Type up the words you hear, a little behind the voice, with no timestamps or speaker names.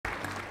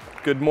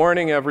Good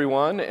morning,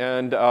 everyone,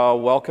 and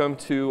welcome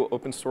to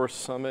Open Source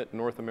Summit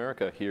North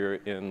America here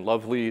in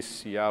lovely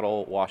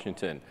Seattle,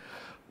 Washington.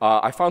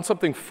 I found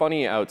something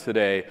funny out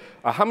today.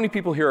 How many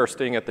people here are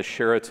staying at the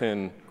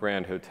Sheraton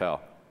Grand Hotel?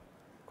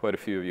 Quite a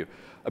few of you.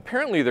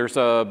 Apparently, there's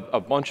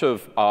a bunch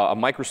of a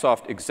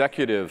Microsoft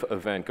executive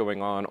event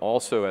going on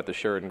also at the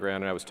Sheraton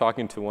Grand, and I was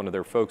talking to one of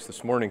their folks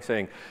this morning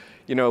saying,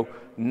 you know,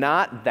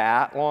 not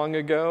that long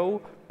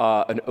ago,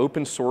 an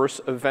open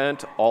source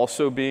event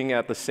also being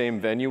at the same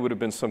venue would have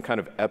been some kind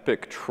of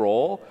epic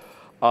troll.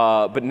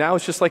 But now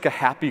it's just like a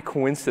happy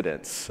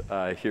coincidence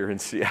here in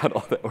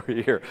Seattle that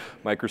we're here.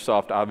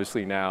 Microsoft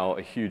obviously now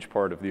a huge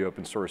part of the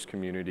open source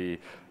community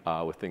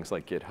with things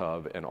like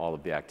GitHub and all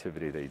of the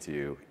activity they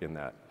do in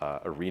that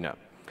arena.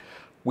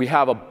 We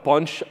have a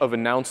bunch of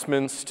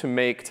announcements to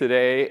make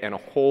today and a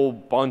whole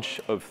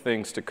bunch of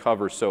things to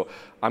cover. So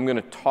I'm going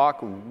to talk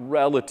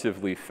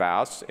relatively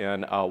fast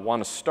and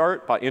want to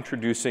start by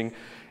introducing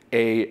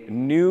a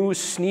new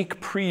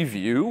sneak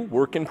preview,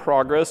 work in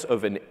progress,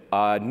 of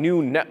a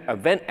new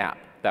event app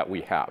that we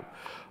have.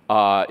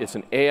 It's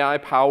an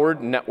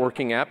AI-powered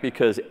networking app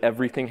because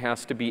everything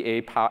has to be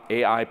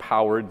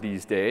AI-powered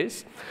these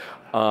days.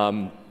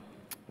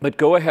 But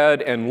go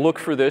ahead and look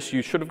for this.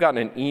 You should have gotten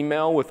an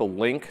email with a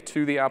link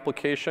to the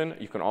application.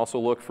 You can also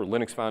look for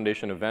Linux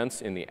Foundation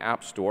events in the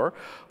App Store.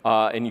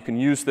 And you can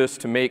use this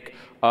to make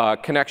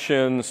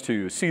connections,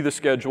 to see the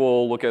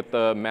schedule, look at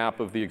the map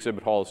of the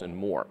exhibit halls, and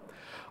more.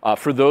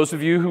 For those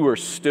of you who are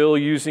still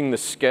using the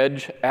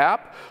Sketch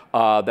app,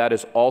 that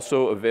is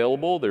also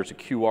available. There's a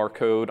QR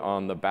code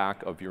on the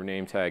back of your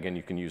name tag, and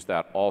you can use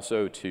that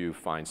also to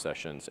find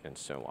sessions and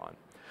so on.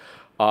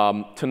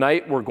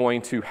 Tonight, we're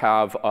going to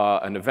have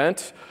an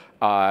event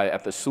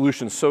at the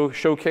Solutions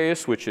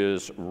Showcase, which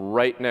is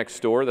right next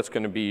door. That's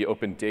going to be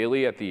open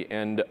daily at the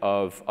end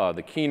of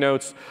the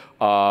keynotes.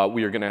 We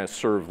are going to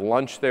serve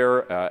lunch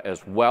there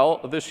as well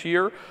this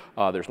year.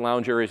 There's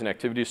lounge areas and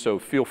activities, so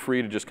feel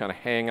free to just kind of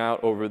hang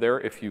out over there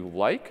if you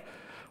like.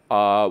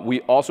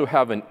 We also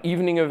have an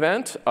evening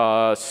event,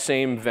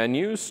 same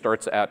venue,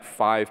 starts at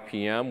 5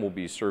 p.m. We'll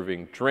be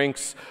serving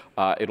drinks.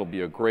 It'll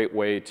be a great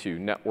way to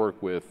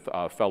network with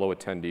fellow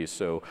attendees,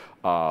 so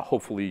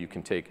hopefully you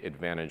can take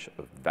advantage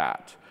of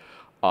that.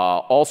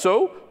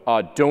 Also,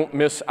 don't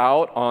miss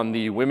out on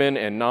the Women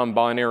and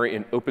Non-Binary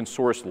in Open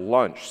Source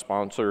Lunch,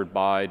 sponsored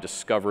by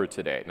Discover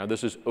today. Now,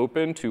 this is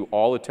open to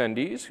all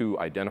attendees who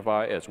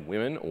identify as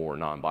women or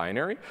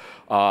non-binary.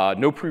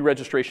 No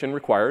pre-registration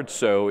required,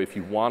 so if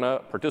you want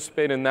to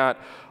participate in that,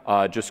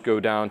 just go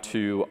down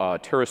to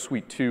Terrace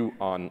Suite 2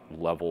 on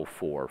level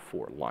 4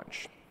 for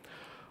lunch.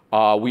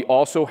 We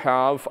also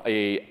have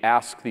a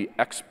Ask the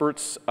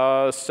Experts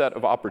set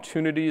of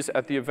opportunities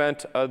at the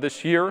event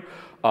this year.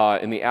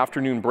 In the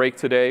afternoon break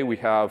today, we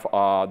have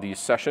these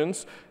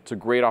sessions. It's a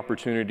great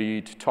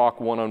opportunity to talk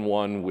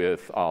one-on-one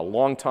with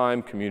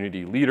longtime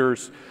community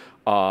leaders.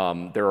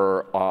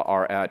 There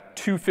are at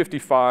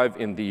 2:55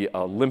 in the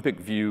Olympic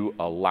View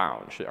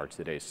Lounge are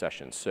today's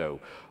sessions, so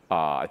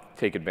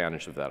take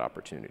advantage of that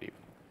opportunity.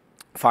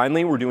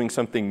 Finally, we're doing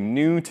something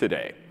new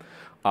today.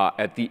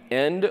 At the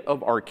end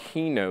of our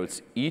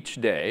keynotes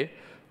each day,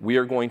 we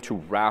are going to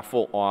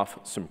raffle off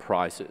some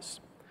prizes.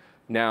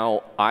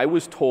 Now, I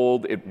was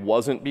told it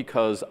wasn't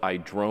because I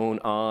drone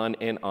on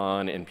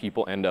and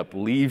people end up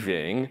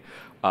leaving.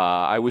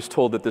 I was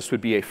told that this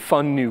would be a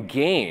fun new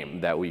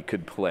game that we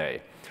could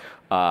play.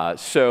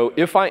 So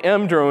if I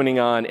am droning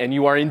on and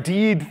you are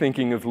indeed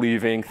thinking of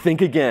leaving,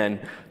 think again,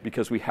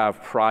 because we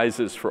have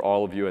prizes for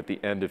all of you at the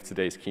end of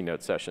today's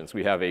keynote sessions.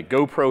 We have a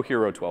GoPro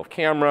Hero 12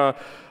 camera,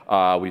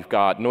 we've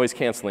got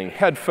noise-canceling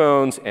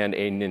headphones, and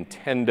a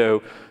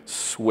Nintendo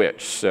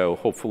Switch. So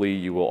hopefully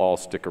you will all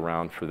stick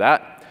around for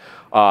that.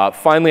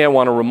 Finally, I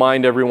want to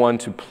remind everyone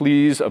to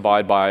please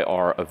abide by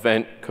our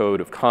event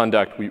code of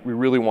conduct. We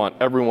really want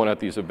everyone at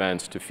these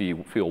events to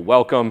feel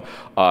welcome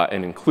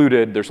and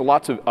included. There's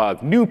lots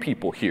of new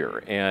people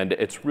here, and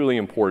it's really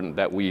important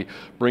that we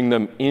bring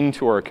them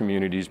into our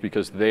communities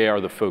because they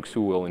are the folks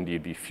who will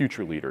indeed be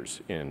future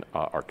leaders in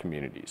our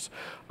communities.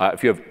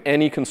 If you have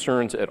any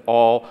concerns at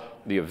all,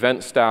 the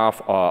event staff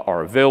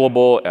are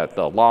available at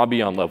the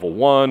lobby on level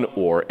 1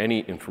 or any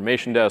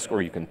information desk,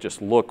 or you can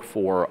just look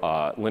for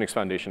Linux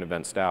Foundation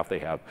event staff. They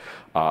have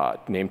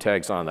name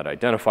tags on that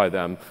identify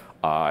them,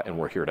 and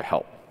we're here to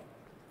help.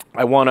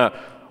 I want to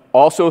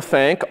also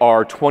thank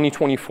our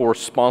 2024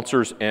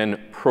 sponsors and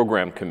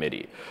program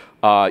committee.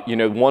 You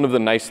know, one of the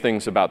nice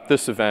things about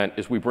this event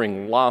is we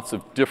bring lots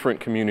of different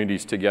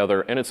communities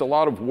together, and it's a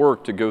lot of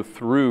work to go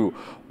through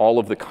all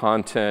of the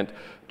content,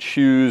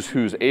 choose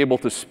who's able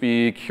to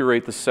speak,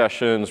 curate the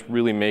sessions,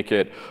 really make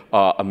it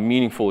a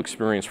meaningful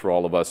experience for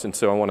all of us. And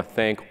so I want to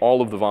thank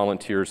all of the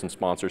volunteers and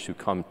sponsors who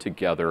come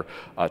together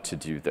to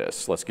do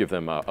this. Let's give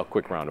them a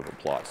quick round of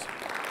applause.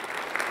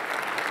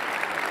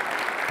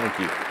 Thank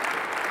you.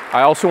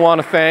 I also want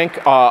to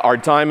thank our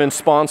diamond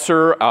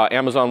sponsor,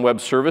 Amazon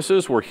Web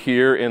Services. We're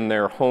here in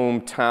their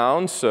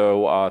hometown,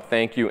 so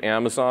thank you,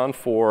 Amazon,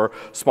 for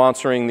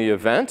sponsoring the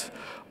event.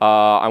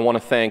 I want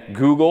to thank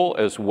Google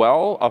as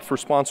well for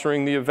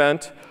sponsoring the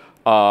event.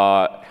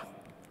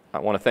 I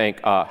want to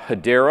thank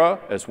Hedera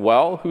as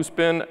well, who's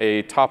been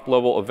a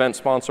top-level event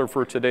sponsor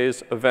for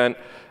today's event,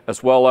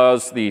 as well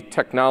as the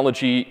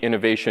Technology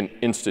Innovation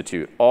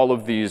Institute. All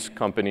of these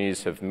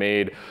companies have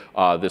made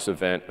this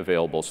event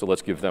available, so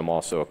let's give them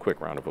also a quick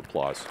round of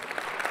applause.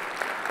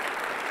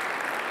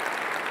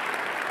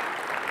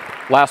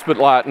 Last but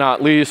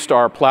not least,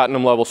 our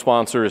platinum-level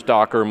sponsors,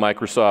 Docker,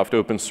 Microsoft,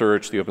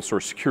 OpenSearch, the Open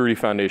Source Security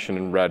Foundation,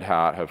 and Red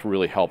Hat have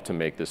really helped to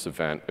make this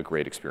event a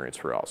great experience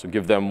for all. So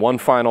give them one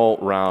final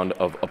round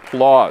of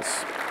applause.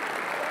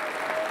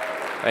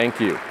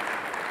 Thank you.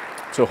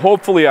 So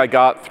hopefully I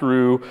got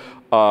through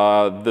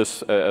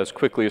this as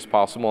quickly as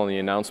possible in the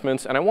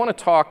announcements. And I want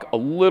to talk a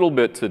little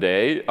bit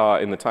today,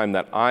 in the time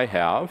that I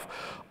have,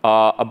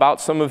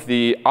 about some of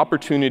the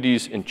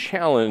opportunities and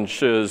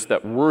challenges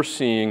that we're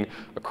seeing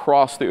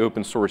across the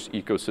open source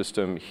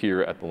ecosystem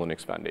here at the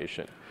Linux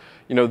Foundation.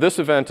 You know, this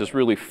event is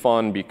really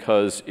fun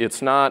because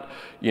it's not,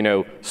 you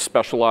know,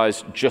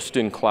 specialized just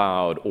in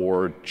cloud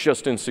or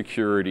just in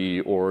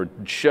security or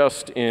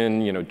just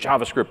in, you know,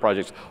 JavaScript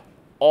projects.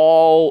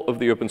 All of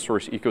the open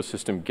source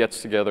ecosystem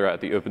gets together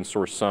at the Open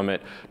Source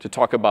Summit to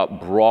talk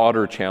about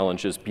broader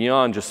challenges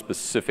beyond just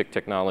specific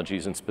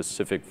technologies and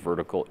specific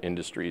vertical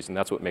industries, and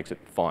that's what makes it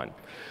fun.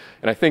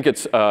 And I think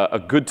it's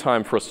a good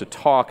time for us to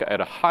talk at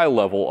a high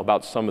level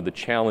about some of the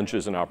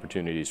challenges and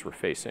opportunities we're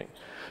facing.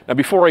 Now,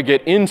 before I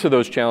get into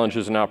those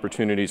challenges and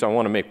opportunities, I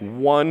want to make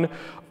one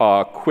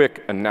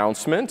quick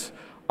announcement.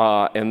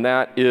 And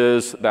that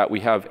is that we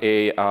have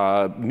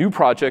a new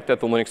project at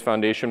the Linux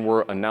Foundation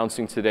we're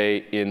announcing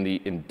today in the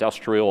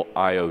industrial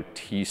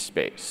IoT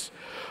space.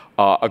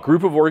 A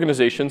group of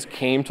organizations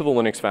came to the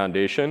Linux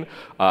Foundation,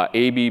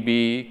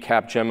 ABB,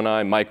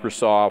 Capgemini,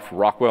 Microsoft,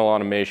 Rockwell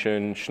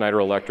Automation,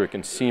 Schneider Electric,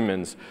 and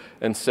Siemens,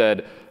 and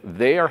said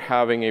they are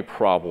having a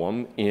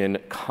problem in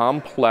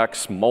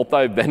complex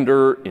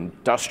multi-vendor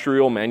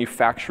industrial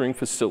manufacturing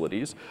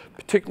facilities,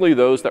 particularly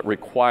those that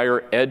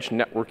require edge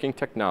networking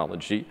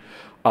technology,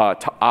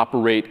 to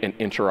operate and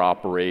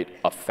interoperate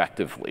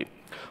effectively,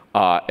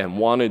 and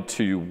wanted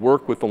to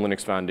work with the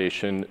Linux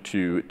Foundation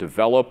to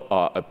develop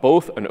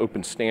both an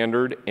open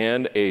standard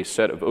and a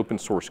set of open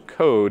source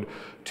code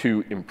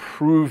to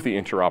improve the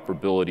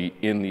interoperability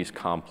in these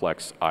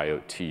complex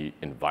IoT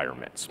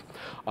environments.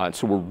 And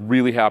so we're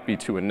really happy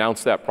to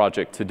announce that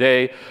project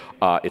today.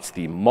 It's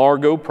the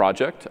Margo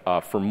project.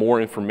 For more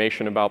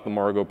information about the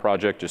Margo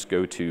project, just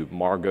go to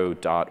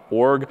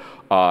margo.org. It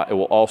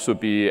will also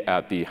be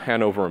at the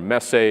Hannover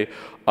Messe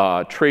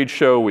trade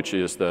show, which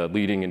is the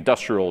leading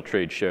industrial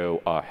trade show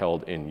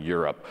held in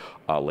Europe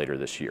later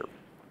this year.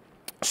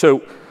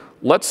 So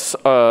let's,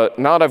 now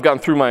that I've gotten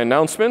through my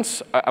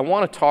announcements, I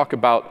want to talk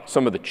about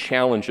some of the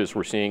challenges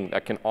we're seeing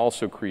that can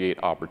also create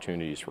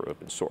opportunities for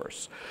open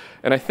source.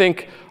 And I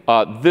think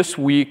this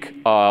week,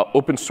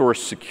 open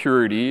source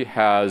security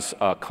has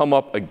come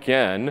up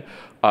again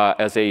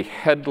as a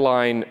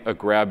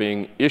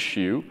headline-grabbing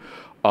issue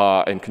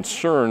and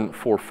concern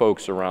for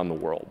folks around the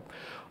world.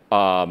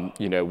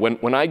 You know,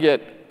 when I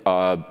get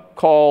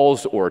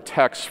calls or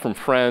texts from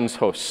friends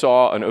who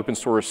saw an open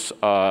source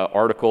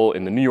article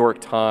in the New York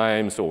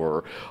Times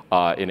or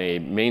in a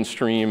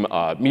mainstream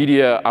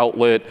media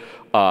outlet,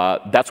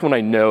 that's when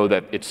I know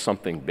that it's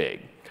something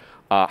big.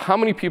 How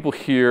many people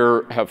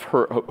here have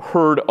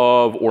heard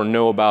of or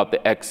know about the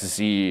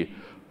XZ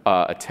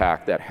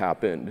attack that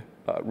happened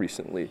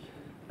recently?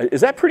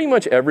 Is that pretty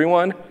much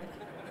everyone?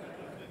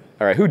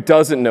 All right, who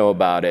doesn't know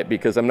about it?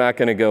 Because I'm not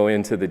going to go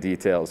into the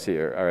details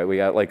here. All right, we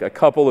got like a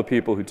couple of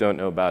people who don't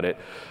know about it.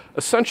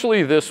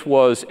 Essentially, this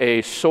was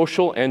a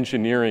social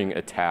engineering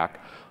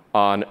attack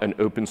on an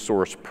open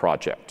source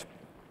project.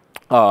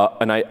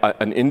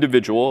 An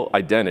individual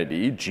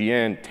identity,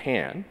 Jian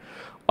Tan,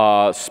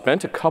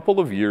 spent a couple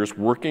of years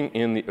working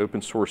in the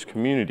open source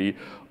community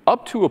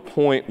up to a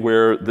point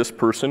where this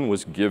person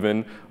was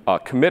given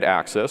commit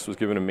access, was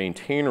given a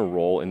maintainer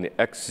role in the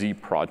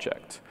XZ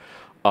project.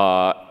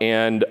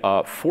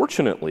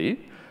 Fortunately,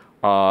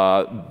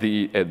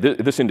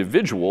 this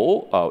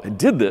individual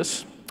did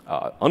this,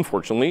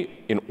 unfortunately,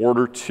 in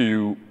order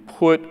to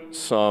put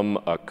some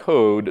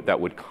code that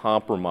would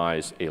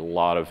compromise a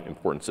lot of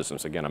important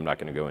systems. Again, I'm not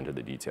going to go into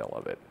the detail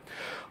of it.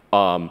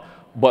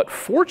 But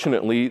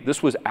fortunately,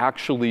 this was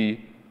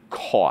actually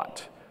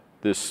caught.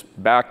 This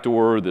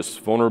backdoor, this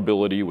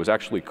vulnerability was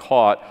actually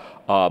caught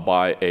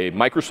by a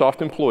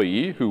Microsoft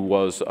employee who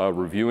was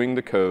reviewing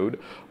the code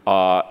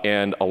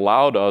and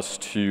allowed us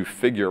to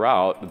figure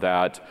out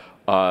that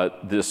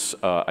this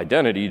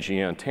identity,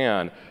 Jian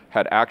Tan,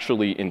 had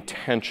actually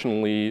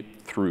intentionally,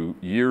 through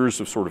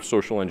years of sort of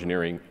social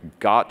engineering,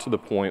 got to the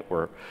point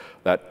where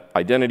that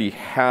identity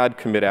had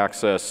commit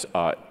access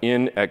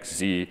in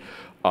XZ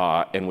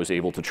and was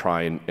able to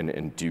try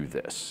and do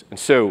this. And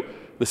so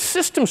the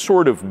system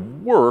sort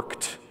of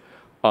worked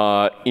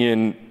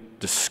in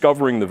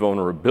discovering the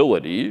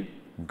vulnerability,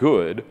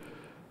 good,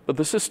 but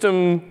the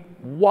system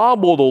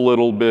wobbled a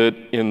little bit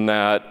in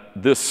that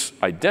this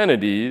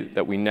identity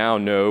that we now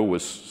know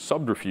was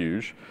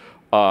subterfuge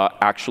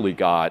actually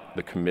got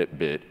the commit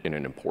bit in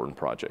an important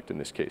project, in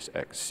this case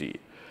XZ.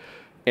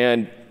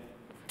 And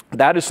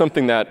that is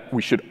something that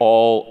we should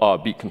all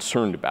be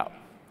concerned about.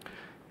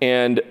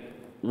 And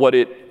what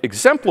it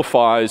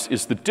exemplifies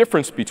is the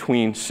difference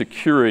between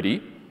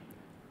security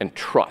and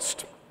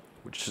trust.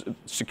 Which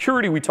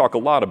security we talk a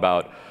lot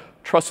about.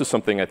 Trust is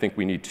something I think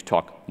we need to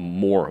talk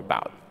more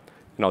about.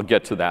 And I'll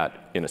get to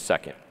that in a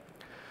second.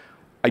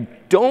 I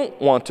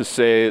don't want to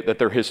say that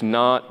there has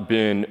not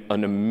been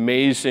an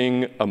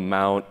amazing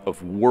amount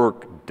of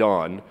work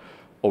done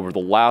over the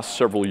last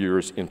several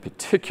years, in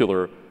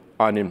particular,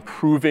 on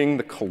improving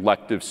the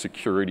collective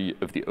security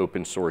of the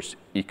open source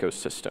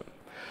ecosystem.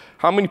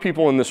 How many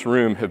people in this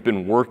room have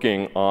been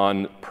working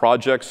on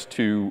projects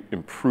to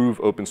improve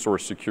open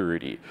source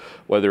security?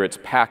 Whether it's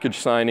package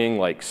signing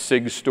like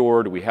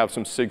SigStore, do we have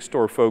some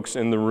SigStore folks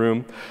in the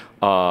room?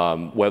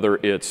 Whether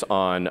it's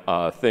on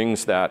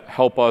things that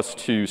help us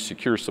to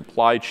secure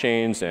supply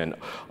chains and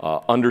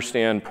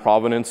understand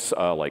provenance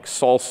like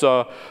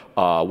SALSA,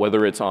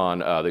 whether it's on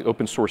the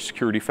Open Source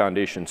Security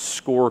Foundation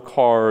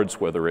scorecards,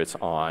 whether it's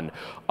on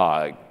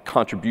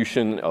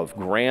contribution of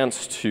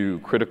grants to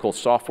critical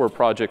software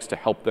projects to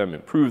help them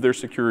improve their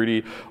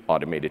security,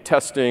 automated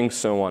testing,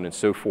 so on and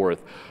so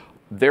forth.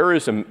 There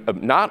is a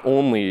not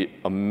only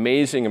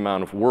amazing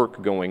amount of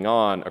work going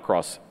on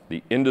across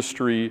the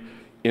industry,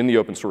 in the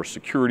Open Source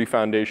Security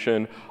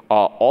Foundation,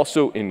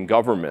 also in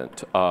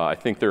government. I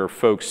think there are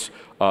folks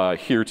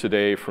here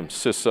today from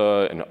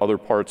CISA and other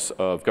parts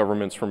of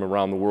governments from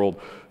around the world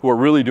who are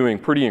really doing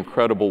pretty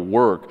incredible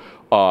work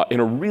in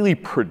a really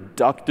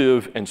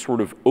productive and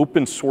sort of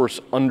open source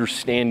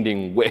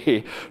understanding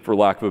way, for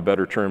lack of a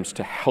better terms,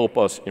 to help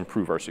us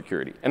improve our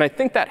security. And I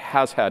think that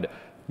has had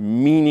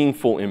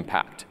meaningful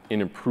impact in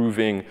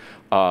improving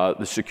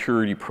the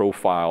security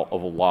profile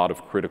of a lot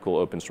of critical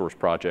open source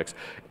projects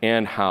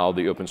and how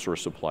the open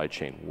source supply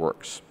chain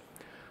works.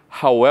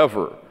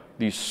 However,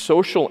 these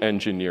social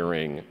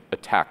engineering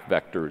attack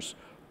vectors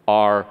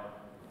are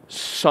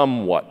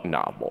somewhat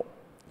novel.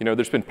 You know,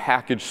 there's been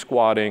package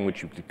squatting,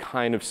 which you could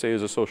kind of say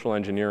is a social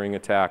engineering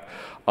attack,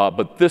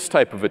 but this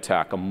type of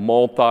attack, a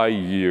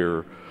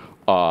multi-year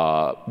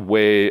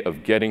way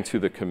of getting to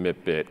the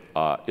commit bit,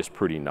 is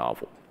pretty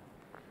novel.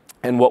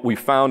 And what we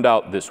found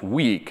out this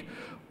week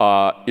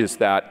is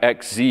that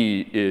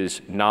XZ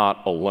is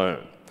not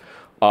alone.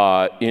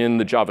 In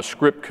the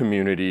JavaScript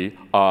community,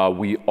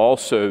 we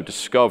also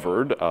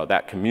discovered,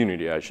 that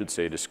community, I should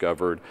say,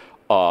 discovered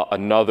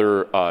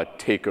another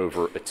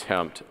takeover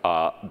attempt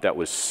that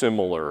was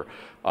similar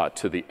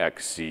to the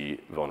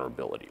XZ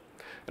vulnerability.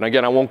 And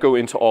again, I won't go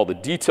into all the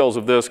details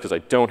of this because I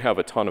don't have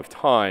a ton of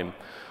time,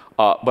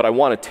 but I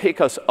want to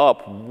take us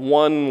up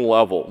one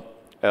level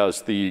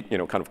as the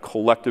kind of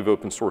collective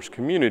open source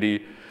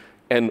community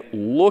and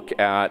look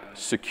at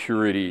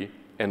security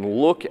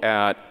and look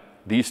at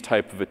these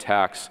type of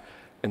attacks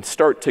and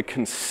start to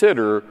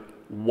consider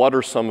what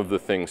are some of the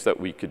things that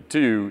we could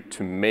do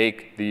to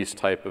make these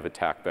type of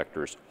attack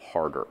vectors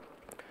harder.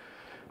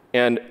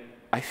 And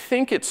I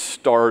think it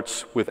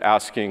starts with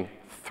asking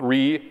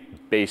three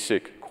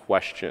basic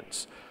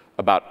questions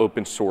about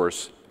open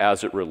source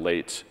as it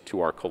relates to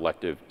our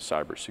collective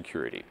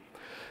cybersecurity.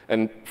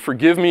 And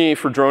forgive me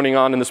for droning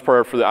on in this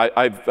part.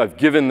 I've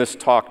given this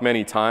talk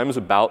many times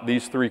about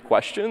these three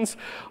questions,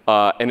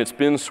 and it's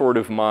been sort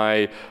of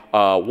my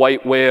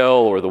white whale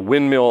or the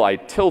windmill I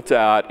tilt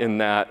at, in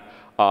that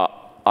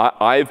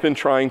I've been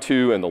trying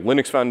to, and the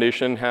Linux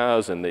Foundation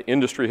has, and the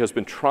industry has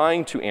been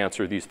trying to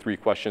answer these three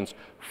questions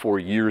for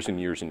years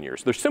and years and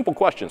years. They're simple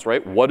questions,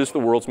 right? What is the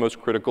world's most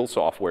critical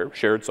software,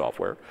 shared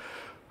software?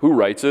 Who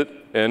writes it?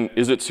 And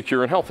is it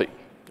secure and healthy?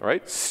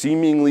 Right?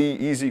 Seemingly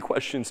easy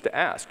questions to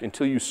ask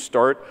until you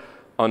start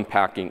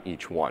unpacking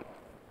each one.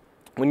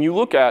 When you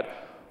look at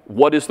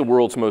what is the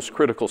world's most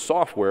critical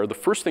software, the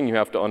first thing you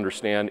have to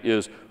understand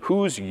is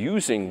who's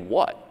using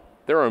what.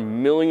 There are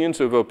millions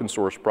of open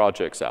source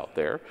projects out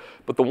there,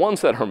 but the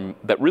ones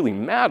that really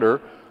matter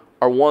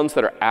are ones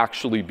that are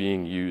actually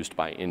being used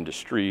by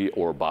industry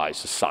or by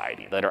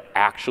society, that are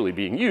actually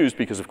being used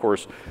because, of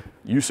course,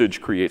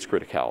 usage creates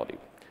criticality.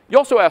 You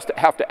also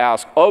have to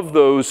ask, of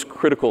those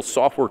critical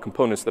software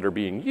components that are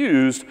being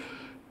used,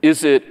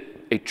 is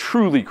it a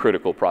truly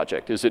critical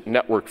project? Is it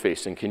network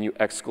facing? Can you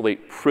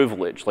escalate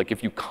privilege? Like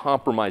if you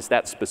compromise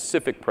that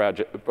specific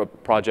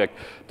project,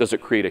 does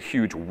it create a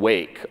huge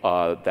wake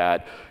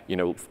that,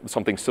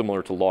 something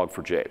similar to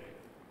Log4j?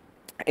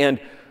 And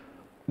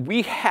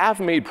we have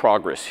made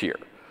progress here.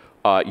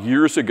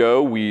 Years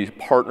ago, we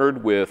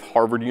partnered with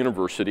Harvard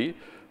University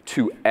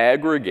to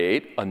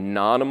aggregate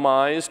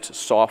anonymized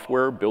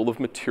software bill of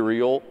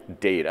material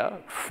data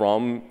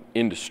from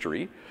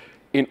industry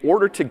in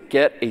order to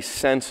get a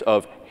sense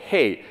of,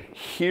 hey,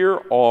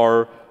 here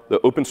are the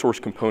open source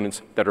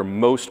components that are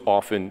most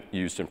often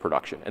used in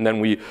production. And then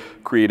we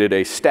created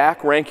a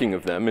stack ranking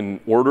of them in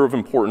order of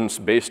importance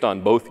based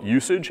on both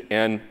usage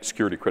and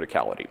security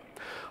criticality.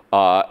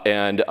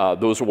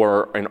 Those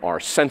were in our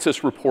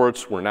census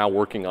reports. We're now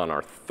working on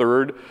our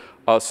third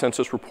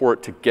census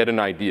report to get an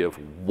idea of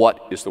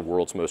what is the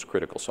world's most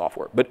critical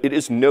software. But it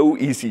is no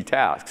easy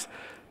task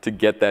to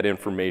get that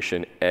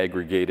information,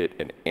 aggregate it,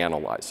 and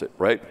analyze it,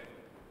 right?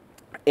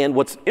 And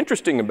what's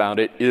interesting about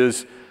it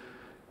is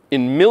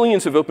in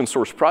millions of open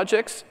source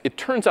projects, it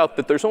turns out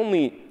that there's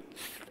only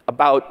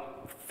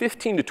about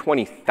 15 to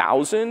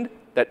 20,000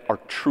 that are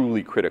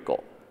truly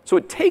critical. So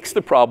it takes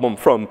the problem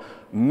from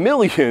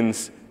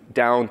millions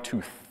down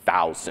to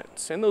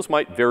thousands. And those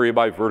might vary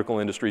by vertical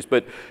industries,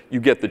 but you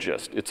get the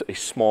gist. It's a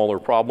smaller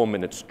problem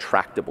and it's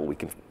tractable. We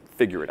can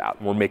figure it out,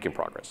 and we're making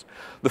progress.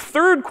 The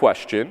third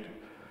question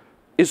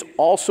is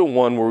also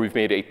one where we've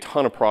made a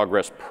ton of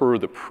progress per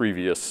the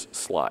previous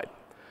slide.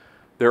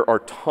 There are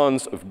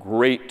tons of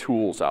great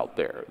tools out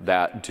there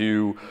that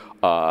do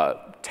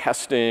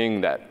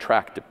testing, that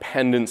track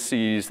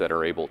dependencies, that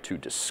are able to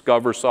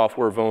discover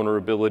software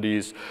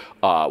vulnerabilities.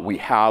 We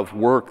have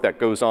work that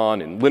goes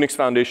on in Linux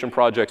Foundation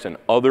projects and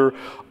other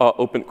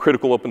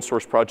critical open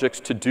source projects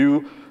to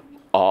do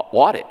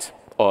audit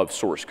of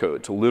source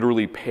code, to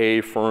literally pay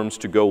firms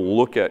to go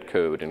look at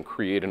code and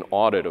create an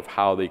audit of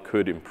how they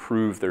could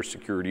improve their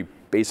security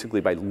basically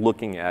by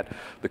looking at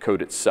the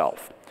code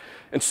itself.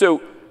 And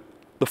so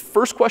the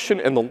first question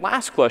and the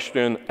last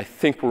question, I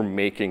think we're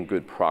making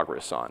good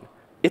progress on.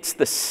 It's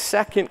the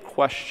second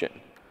question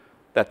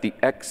that the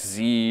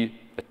XZ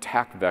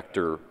attack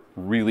vector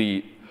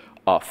really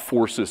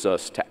forces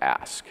us to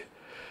ask.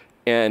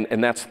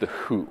 And that's the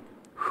who.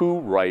 Who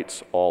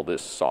writes all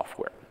this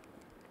software?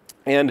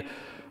 And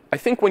I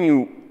think when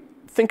you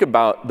think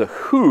about the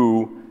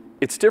who,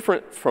 it's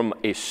different from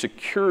a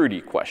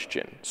security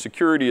question.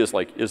 Security is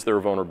like, is there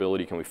a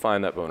vulnerability? Can we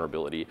find that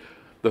vulnerability?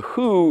 The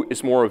who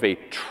is more of a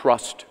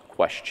trust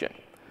question,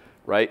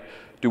 right?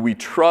 Do we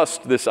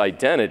trust this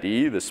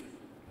identity, this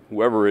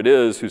whoever it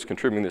is who's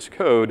contributing this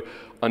code,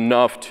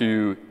 enough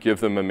to give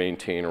them a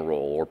maintainer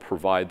role or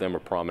provide them a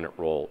prominent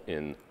role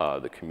in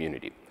the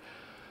community?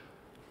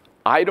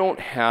 I don't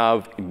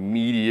have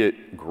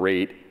immediate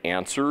great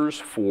answers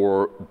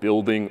for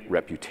building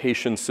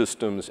reputation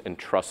systems and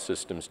trust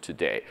systems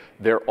today.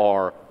 There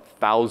are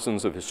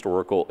thousands of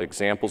historical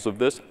examples of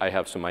this. I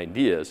have some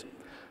ideas.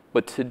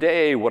 But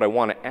today, what I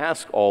want to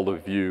ask all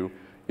of you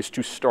is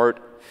to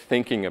start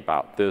thinking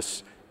about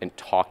this and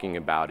talking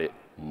about it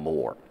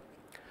more.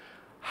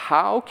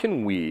 How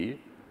can we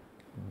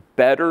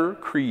better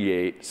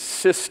create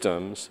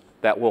systems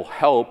that will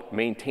help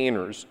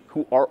maintainers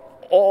who are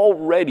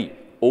already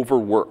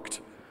overworked,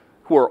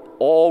 who are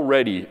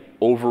already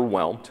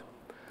overwhelmed,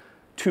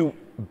 to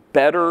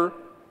better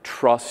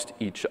trust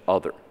each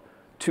other,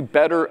 to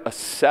better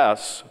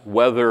assess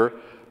whether,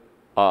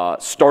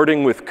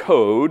 starting with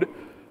code,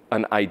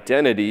 an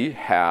identity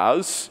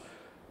has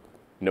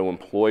no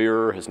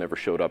employer, has never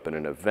showed up in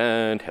an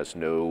event, has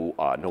no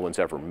one's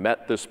ever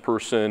met this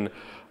person,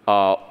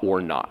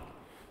 or not.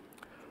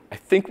 I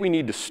think we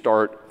need to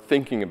start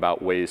thinking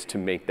about ways to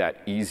make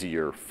that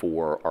easier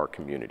for our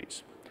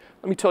communities.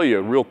 Let me tell you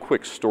a real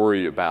quick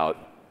story about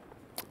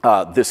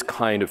this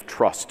kind of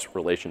trust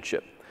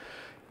relationship.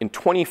 In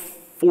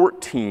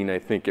 2014, I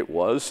think it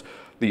was,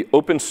 the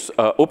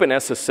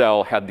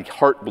OpenSSL had the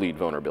Heartbleed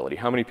vulnerability.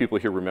 How many people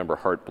here remember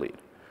Heartbleed?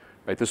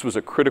 Right, this was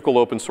a critical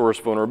open source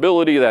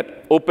vulnerability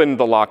that opened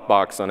the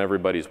lockbox on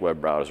everybody's web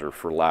browser,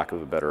 for lack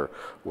of a better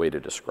way to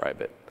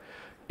describe it.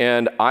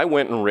 And I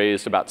went and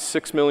raised about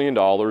 $6 million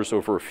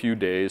over a few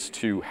days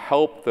to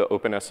help the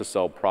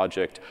OpenSSL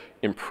project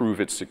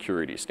improve its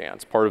security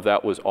stance. Part of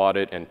that was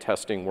audit and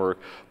testing work,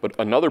 but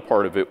another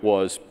part of it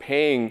was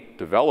paying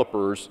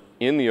developers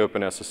in the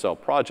OpenSSL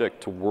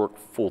project to work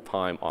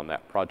full-time on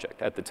that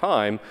project. At the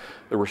time,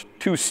 there were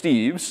two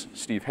Steves,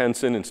 Steve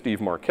Henson and Steve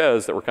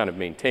Marquez, that were kind of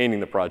maintaining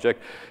the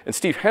project, and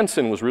Steve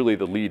Henson was really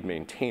the lead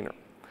maintainer.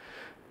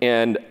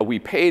 And we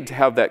paid to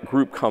have that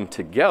group come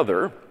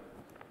together.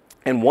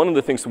 And one of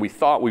the things that we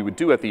thought we would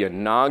do at the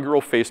inaugural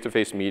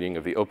face-to-face meeting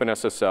of the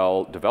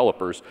OpenSSL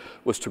developers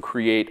was to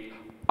create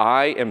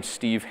I Am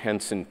Steve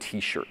Henson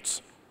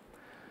t-shirts.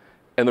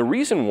 And the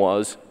reason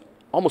was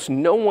almost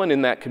no one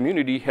in that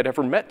community had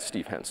ever met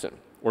Steve Henson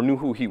or knew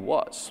who he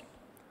was.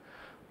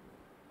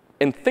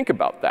 And think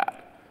about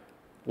that.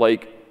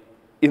 Like,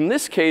 in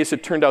this case,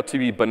 it turned out to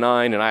be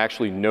benign, and I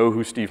actually know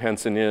who Steve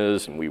Henson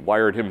is, and we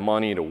wired him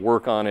money to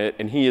work on it,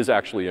 and he is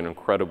actually an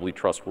incredibly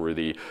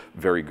trustworthy,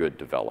 very good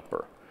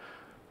developer.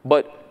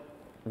 But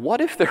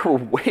what if there were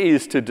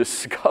ways to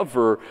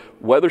discover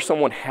whether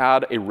someone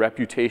had a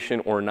reputation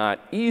or not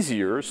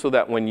easier, so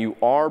that when you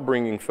are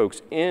bringing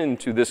folks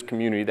into this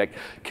community that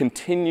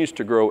continues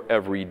to grow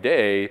every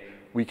day,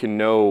 we can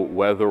know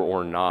whether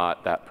or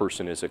not that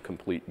person is a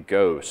complete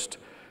ghost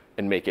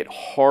and make it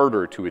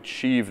harder to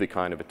achieve the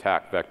kind of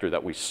attack vector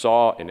that we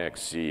saw in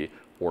XZ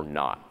or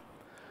not?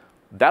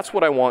 That's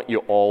what I want you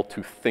all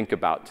to think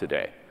about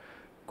today.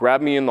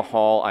 Grab me in the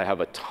hall. I have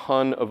a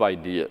ton of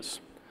ideas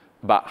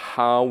about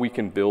how we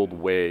can build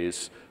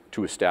ways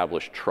to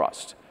establish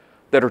trust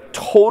that are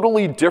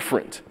totally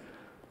different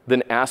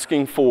than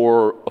asking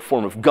for a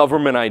form of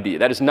government ID.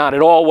 That is not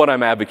at all what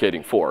I'm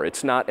advocating for.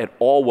 It's not at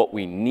all what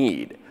we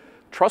need.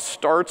 Trust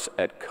starts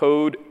at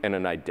code and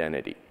an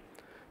identity.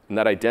 And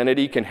that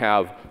identity can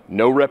have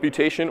no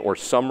reputation or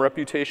some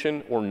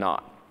reputation or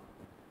not.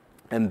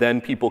 And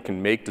then people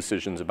can make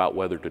decisions about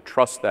whether to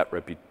trust that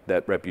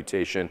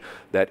reputation,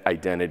 that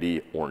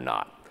identity, or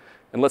not.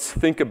 And let's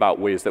think about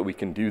ways that we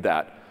can do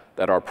that,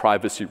 that are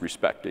privacy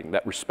respecting,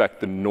 that respect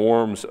the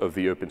norms of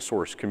the open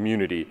source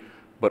community,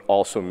 but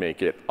also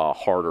make it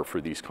harder for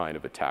these kind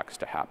of attacks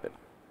to happen.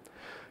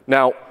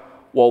 Now,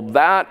 while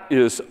that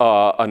is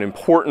an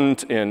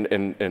important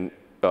and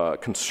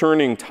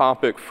concerning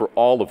topic for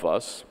all of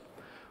us,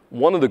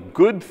 one of the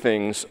good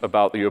things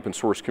about the open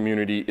source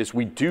community is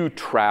we do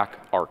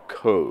track our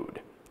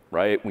code,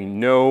 right? We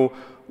know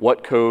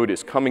what code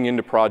is coming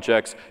into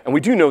projects, and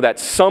we do know that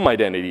some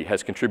identity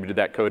has contributed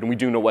to that code, and we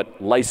do know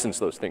what license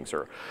those things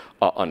are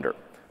under,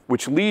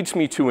 which leads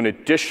me to an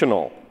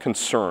additional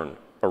concern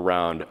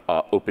around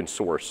open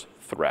source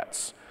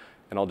threats.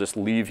 And I'll just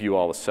leave you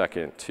all a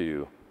second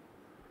to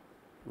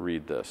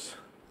read this.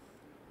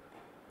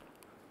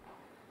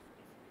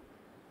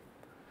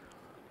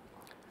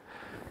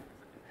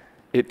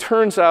 It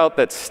turns out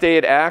that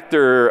state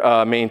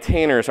actor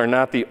maintainers are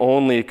not the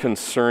only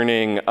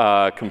concerning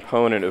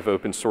component of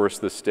open source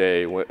these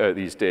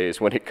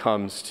days when it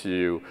comes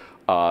to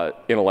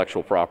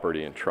intellectual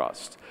property and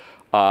trust.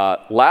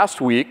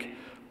 Last week,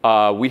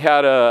 we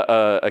had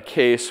a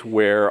case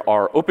where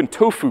our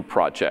OpenTofu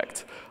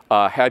project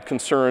had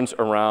concerns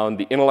around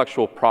the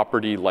intellectual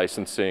property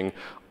licensing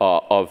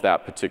of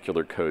that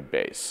particular code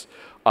base.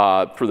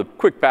 For the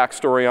quick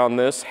backstory on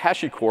this,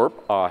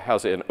 HashiCorp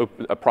has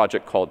a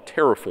project called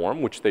Terraform,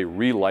 which they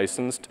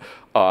relicensed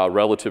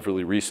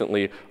relatively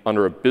recently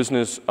under a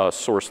business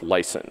source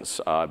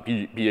license,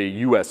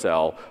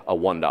 BAUSL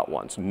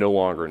 1.1, so no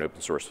longer an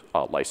open source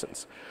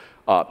license.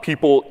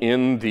 People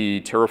in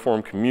the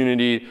Terraform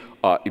community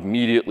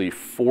immediately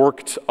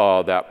forked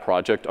that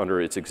project under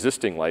its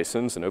existing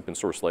license, an open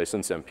source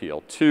license,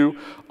 MPL2,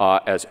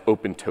 as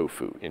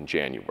OpenTofu in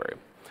January,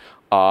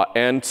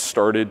 and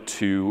started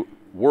to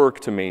work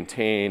to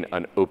maintain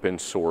an open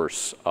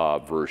source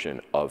version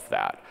of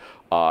that,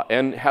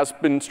 and has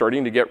been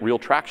starting to get real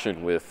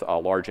traction with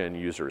large end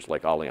users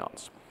like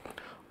Allianz.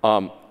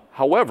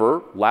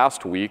 However,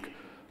 last week,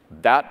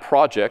 that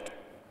project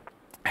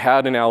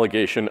had an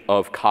allegation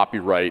of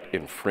copyright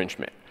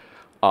infringement,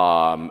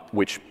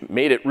 which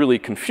made it really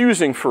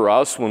confusing for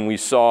us when we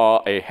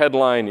saw a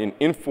headline in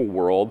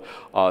InfoWorld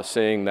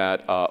saying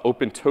that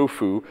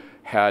OpenTofu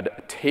had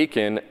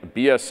taken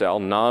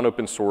BSL,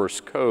 non-open source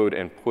code,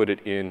 and put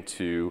it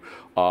into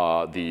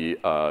the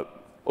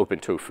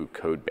OpenTofu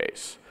code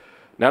base.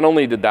 Not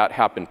only did that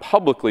happen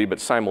publicly, but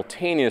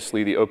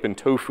simultaneously, the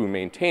OpenTofu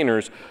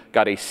maintainers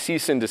got a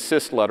cease and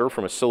desist letter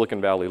from a Silicon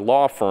Valley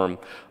law firm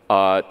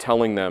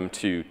telling them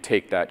to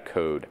take that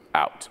code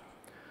out.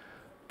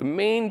 The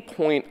main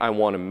point I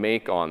want to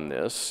make on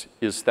this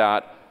is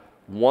that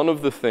one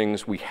of the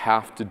things we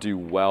have to do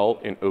well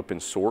in open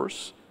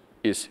source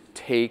is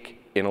take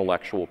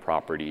intellectual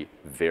property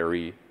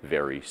very,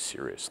 very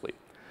seriously.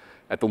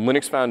 At the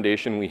Linux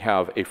Foundation, we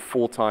have a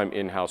full-time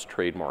in-house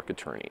trademark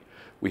attorney.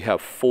 We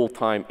have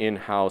full-time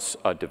in-house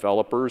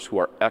developers who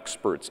are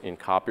experts in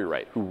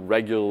copyright, who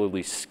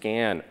regularly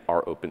scan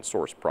our open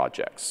source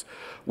projects.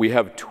 We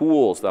have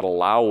tools that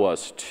allow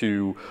us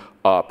to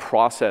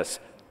process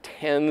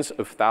tens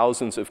of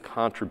thousands of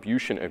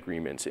contribution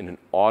agreements in an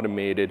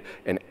automated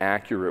and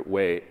accurate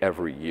way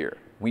every year.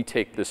 We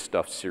take this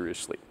stuff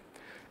seriously.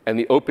 And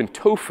the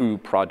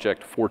OpenTofu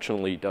project,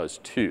 fortunately, does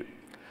too.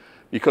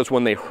 Because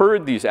when they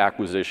heard these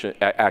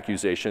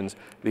accusations,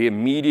 they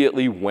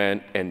immediately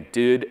went and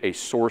did a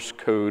source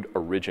code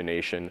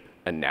origination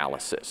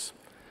analysis.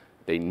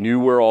 They knew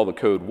where all the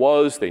code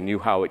was, they knew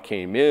how it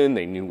came in,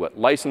 they knew what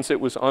license it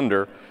was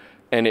under,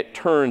 and it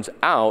turns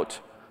out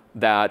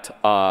that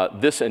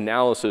this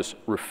analysis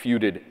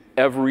refuted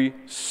every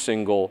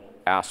single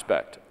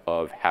aspect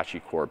of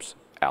HashiCorp's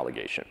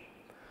allegation.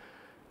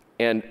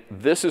 And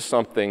this is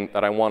something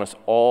that I want us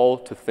all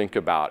to think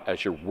about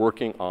as you're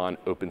working on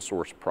open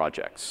source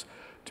projects,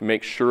 to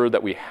make sure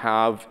that we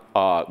have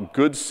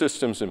good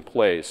systems in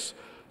place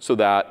so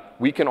that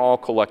we can all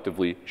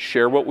collectively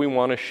share what we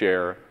want to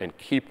share and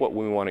keep what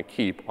we want to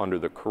keep under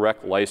the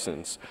correct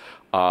license.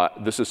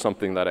 This is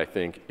something that I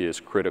think is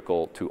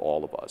critical to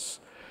all of us.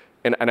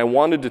 And I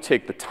wanted to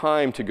take the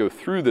time to go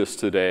through this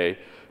today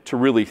to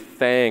really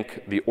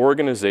thank the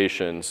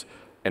organizations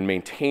and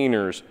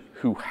maintainers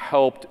who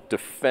helped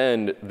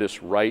defend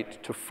this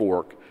right to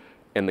fork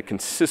and the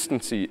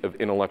consistency of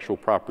intellectual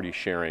property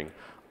sharing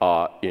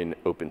in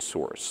open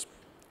source.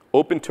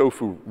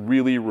 OpenTofu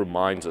really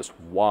reminds us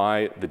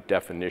why the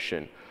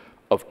definition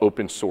of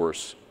open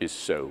source is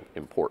so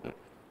important,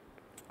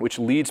 which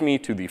leads me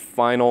to the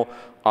final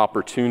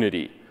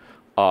opportunity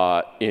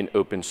in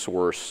open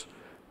source,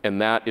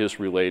 and that is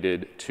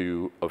related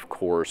to, of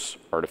course,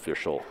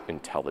 artificial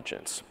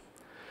intelligence.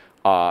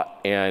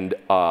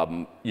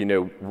 You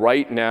know,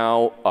 right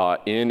now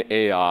in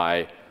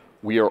AI,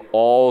 we are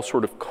all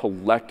sort of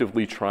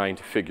collectively trying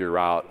to figure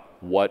out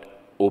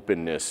what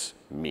openness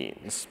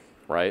means,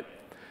 right?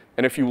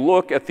 And if you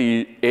look at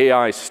the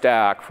AI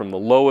stack from the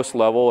lowest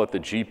level at the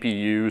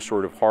GPU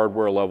sort of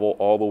hardware level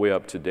all the way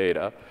up to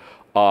data,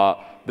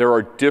 there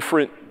are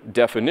different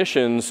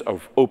definitions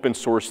of open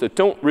source that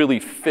don't really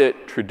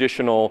fit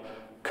traditional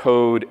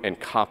code and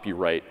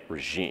copyright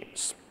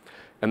regimes.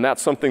 And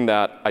that's something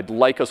that I'd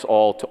like us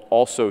all to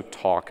also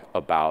talk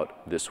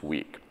about this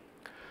week.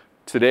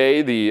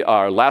 Today,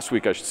 last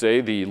week I should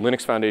say, the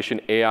Linux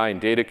Foundation AI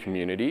and data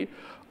community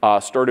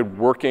started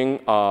working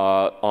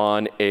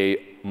on a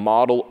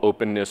model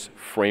openness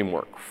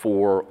framework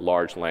for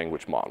large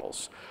language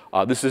models.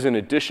 This is in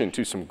addition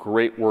to some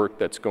great work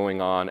that's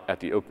going on at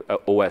the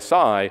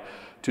OSI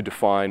to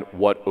define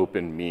what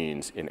open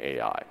means in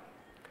AI.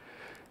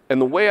 And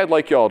the way I'd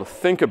like you all to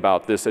think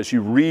about this as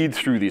you read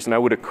through these, and I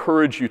would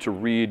encourage you to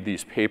read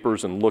these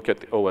papers and look at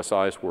the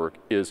OSI's work,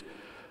 is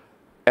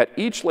at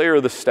each layer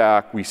of the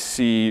stack, we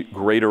see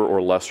greater or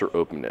lesser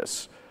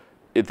openness.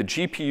 At the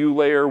GPU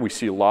layer, we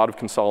see a lot of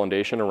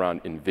consolidation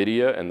around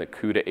NVIDIA and the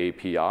CUDA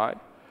API.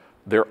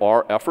 There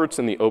are efforts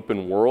in the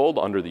open world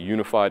under the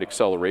Unified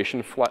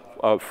Acceleration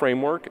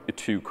Framework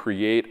to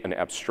create an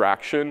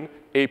abstraction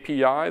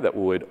API that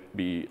would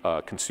be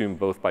consumed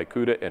both by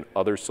CUDA and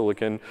other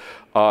silicon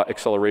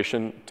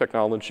acceleration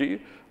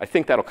technology. I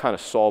think that'll kind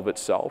of solve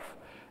itself.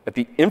 At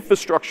the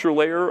infrastructure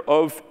layer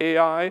of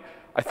AI,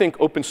 I think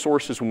open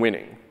source is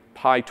winning.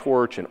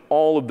 PyTorch and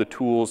all of the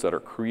tools that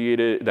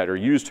are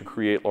used to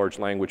create large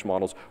language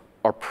models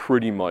are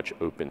pretty much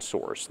open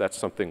source. That's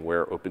something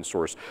where open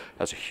source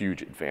has a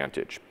huge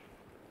advantage.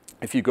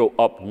 If you go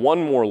up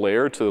one more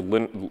layer to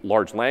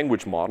large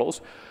language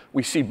models,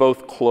 we see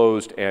both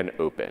closed and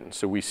open.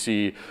 So we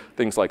see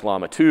things like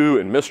Llama 2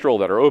 and Mistral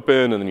that are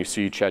open, and then you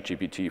see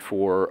ChatGPT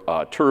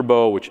 4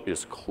 Turbo, which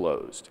is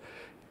closed.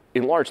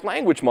 In large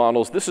language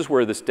models, this is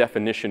where this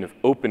definition of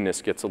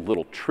openness gets a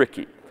little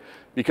tricky,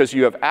 because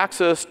you have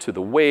access to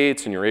the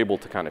weights and you're able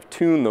to kind of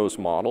tune those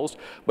models,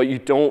 but you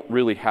don't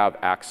really have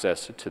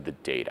access to the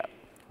data,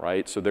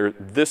 right? So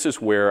this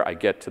is where I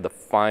get to the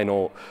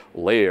final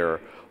layer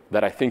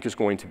that I think is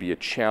going to be a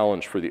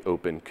challenge for the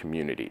open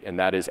community, and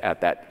that is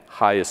at that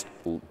highest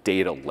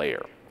data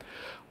layer.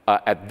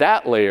 At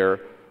that layer,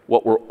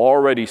 what we're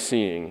already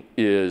seeing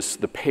is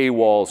the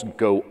paywalls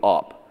go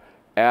up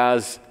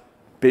as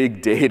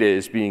big data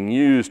is being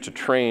used to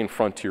train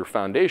frontier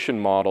foundation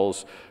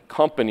models.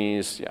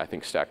 Companies, I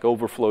think Stack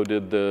Overflow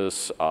did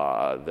this,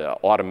 the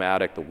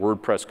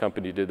WordPress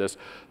company did this.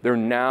 They're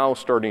now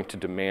starting to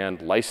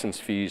demand license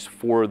fees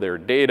for their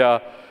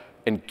data,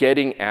 and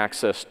getting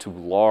access to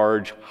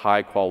large,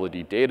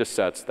 high-quality data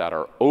sets that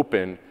are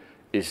open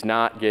is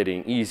not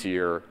getting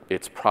easier.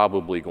 It's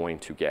probably going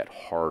to get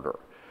harder.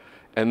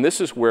 And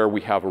this is where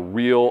we have a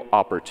real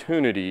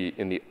opportunity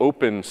in the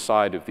open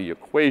side of the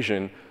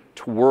equation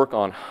to work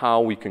on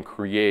how we can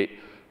create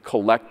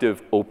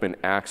collective open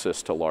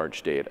access to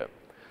large data.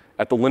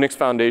 At the Linux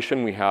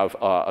Foundation, we have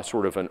a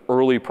sort of an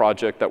early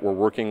project that we're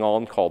working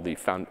on called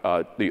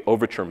the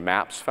Overture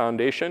Maps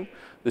Foundation.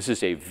 This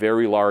is a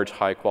very large,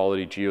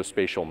 high-quality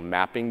geospatial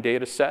mapping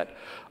data set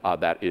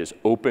that is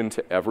open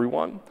to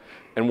everyone.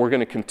 And we're going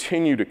to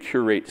continue to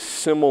curate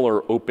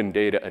similar open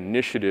data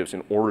initiatives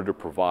in order to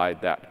provide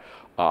that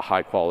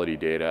high-quality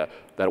data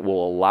that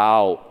will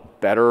allow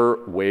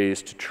better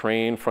ways to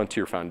train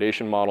frontier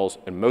foundation models,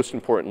 and most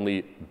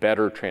importantly,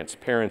 better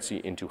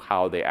transparency into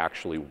how they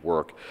actually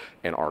work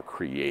and are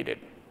created.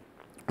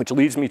 Which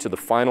leads me to the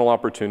final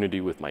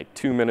opportunity with my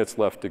 2 minutes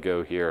left to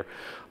go here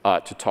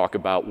to talk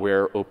about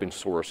where open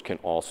source can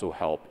also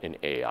help in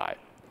AI.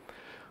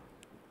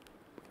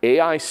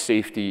 AI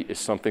safety is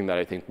something that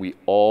I think we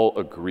all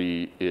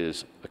agree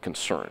is a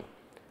concern.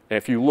 And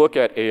if you look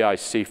at AI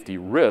safety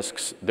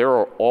risks, there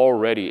are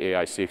already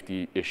AI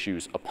safety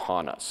issues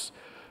upon us.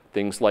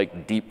 Things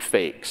like deep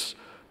fakes,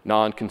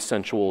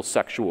 non-consensual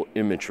sexual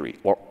imagery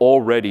are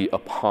already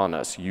upon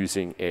us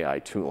using AI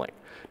tooling.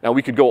 Now,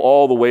 we could go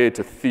all the way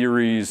to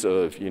theories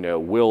of,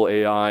 will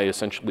AI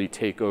essentially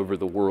take over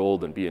the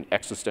world and be an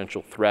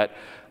existential threat?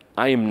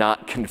 I am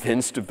not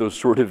convinced of those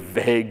sort of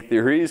vague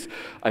theories.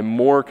 I'm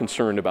more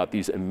concerned about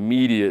these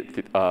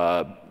immediate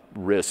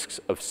risks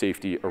of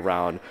safety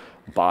around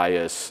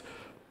bias,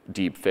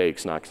 deep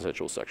fakes,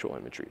 non-consensual sexual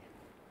imagery.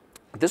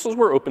 This is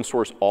where open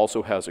source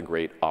also has a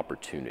great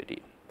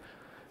opportunity.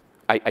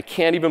 I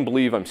can't even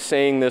believe I'm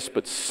saying this,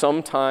 but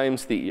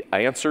sometimes the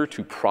answer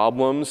to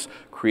problems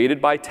created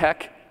by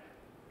tech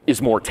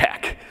is more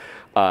tech.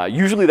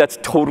 Usually that's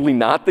totally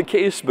not the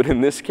case, but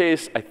in this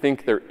case, I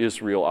think there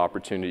is real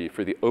opportunity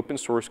for the open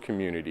source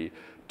community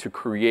to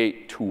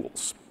create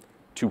tools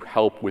to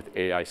help with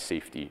AI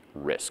safety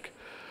risk.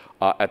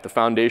 At the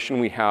foundation,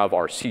 we have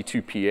our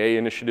C2PA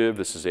initiative.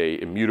 This is an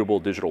immutable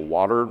digital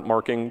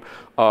watermarking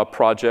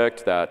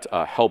project that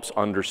helps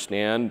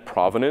understand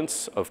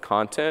provenance of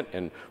content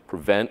and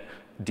prevent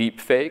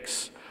deep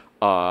fakes.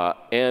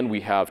 And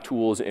we have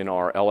tools in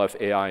our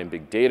LF-AI and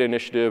big data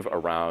initiative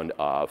around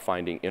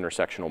finding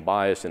intersectional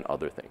bias and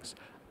other things.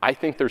 I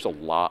think there's a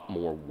lot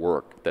more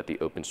work that the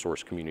open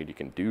source community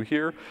can do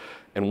here,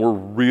 and we're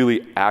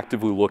really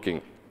actively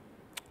looking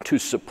to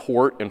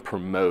support and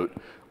promote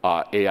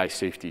AI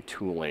safety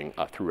tooling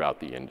throughout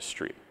the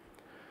industry.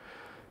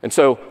 And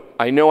so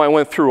I know I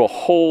went through a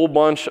whole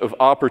bunch of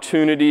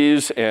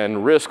opportunities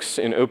and risks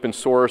in open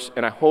source,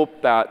 and I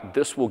hope that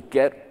this will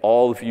get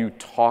all of you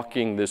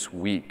talking this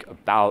week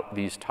about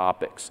these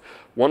topics.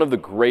 One of the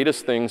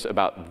greatest things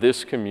about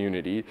this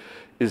community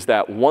is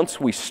that once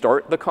we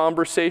start the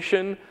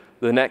conversation,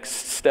 the next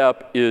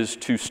step is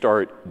to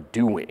start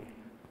doing,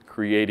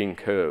 creating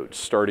code,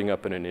 starting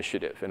up an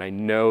initiative. And I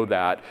know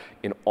that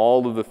in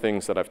all of the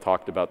things that I've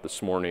talked about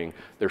this morning,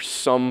 there's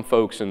some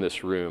folks in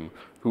this room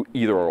who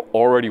either are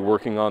already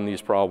working on these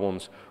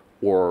problems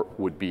or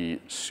would be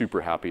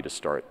super happy to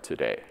start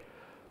today.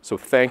 So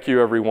thank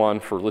you, everyone,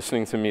 for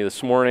listening to me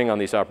this morning on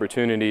these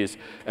opportunities.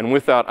 And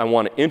with that, I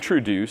want to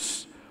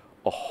introduce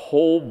a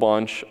whole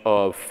bunch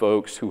of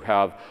folks who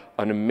have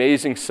an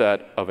amazing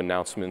set of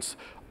announcements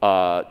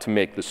to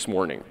make this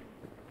morning.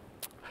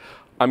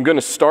 I'm going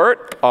to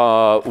start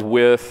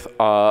with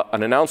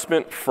an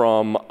announcement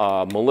from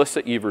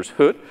Melissa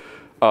Evers-Hood,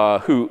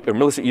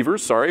 Melissa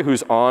Evers,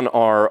 who's on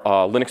our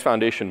Linux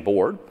Foundation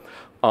board.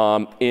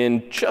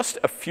 In just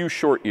a few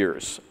short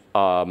years,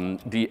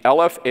 the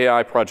LF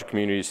AI project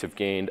communities have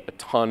gained a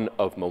ton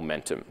of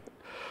momentum.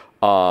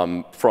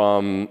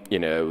 From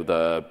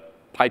the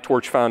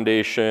PyTorch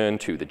Foundation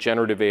to the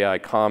Generative AI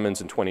Commons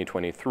in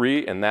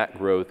 2023, and that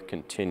growth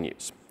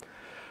continues.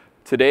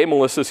 Today,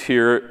 Melissa's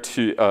here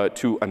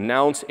to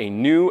announce a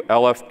new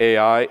LF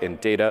AI and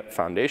Data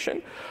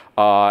Foundation.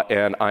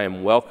 And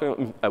I'm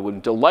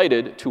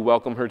delighted to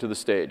welcome her to the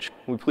stage.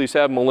 Can we please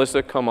have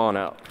Melissa come on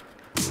out?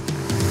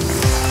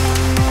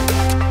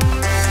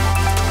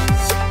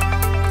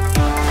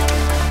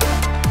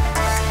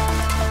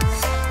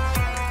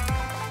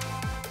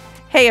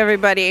 Hey,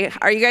 everybody.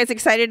 Are you guys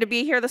excited to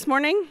be here this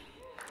morning?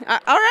 All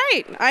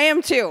right, I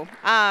am too.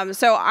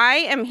 So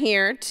I am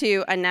here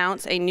to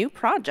announce a new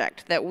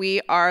project that we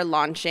are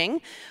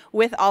launching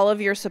with all of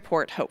your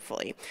support,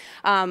 hopefully.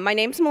 My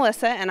name's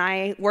Melissa, and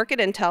I work at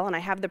Intel, and I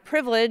have the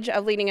privilege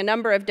of leading a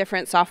number of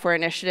different software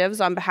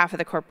initiatives on behalf of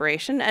the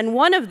corporation. And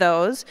one of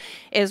those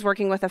is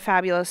working with a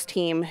fabulous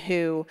team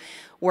who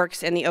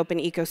works in the open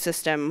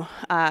ecosystem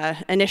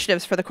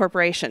initiatives for the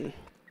corporation.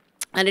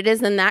 And it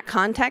is in that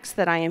context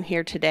that I am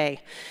here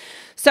today.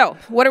 So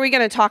what are we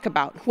going to talk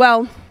about?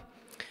 Well,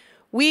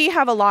 we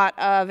have a lot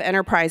of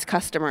enterprise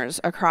customers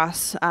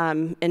across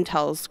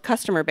Intel's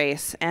customer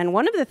base, and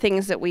one of the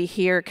things that we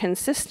hear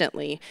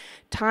consistently,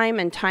 time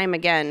and time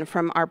again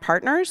from our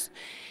partners,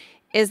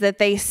 is that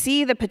they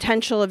see the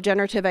potential of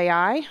generative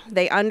AI,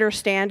 they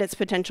understand its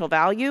potential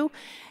value,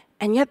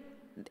 and yet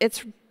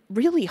it's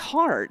really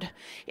hard.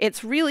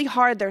 It's really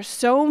hard. There's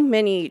so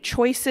many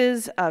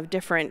choices of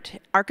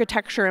different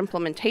architecture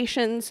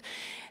implementations.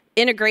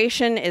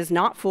 Integration is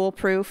not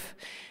foolproof.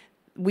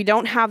 We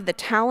don't have the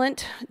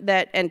talent,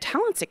 and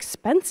talent's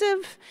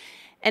expensive.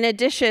 In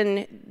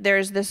addition,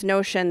 there's this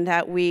notion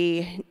that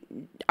we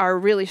are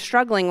really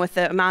struggling with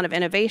the amount of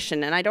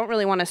innovation, and I don't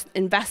really want to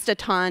invest a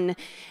ton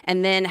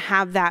and then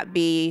have that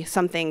be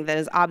something that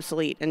is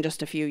obsolete in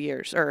just a few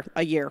years, or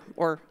a year,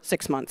 or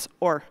 6 months,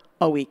 or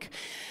a week.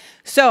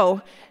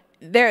 So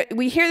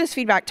we hear this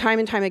feedback time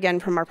and time again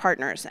from our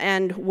partners,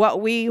 and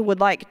what we would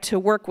like to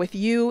work with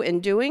you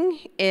in doing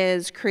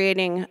is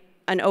creating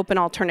an open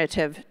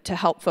alternative to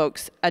help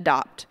folks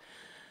adopt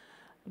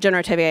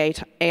generative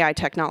AI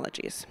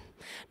technologies.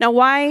 Now,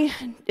 why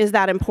is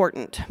that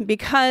important?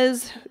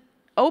 Because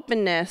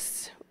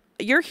openness,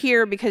 you're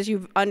here because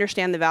you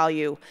understand the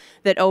value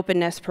that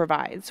openness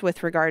provides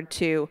with regard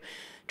to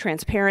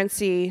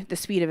transparency, the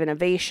speed of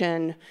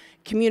innovation,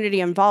 community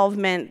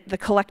involvement, the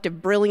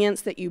collective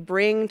brilliance that you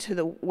bring to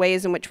the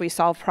ways in which we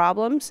solve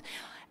problems.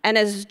 And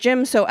as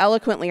Jim so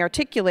eloquently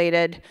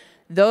articulated,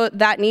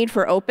 that need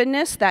for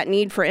openness, that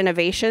need for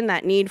innovation,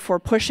 that need for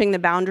pushing the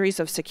boundaries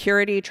of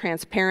security,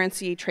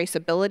 transparency,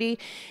 traceability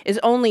is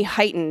only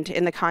heightened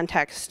in the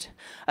context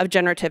of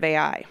generative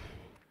AI.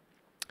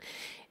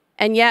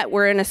 And yet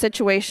we're in a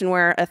situation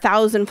where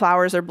 1,000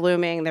 flowers are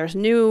blooming, there's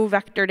new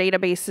vector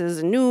databases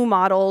and new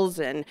models,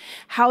 and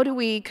how do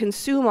we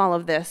consume all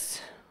of this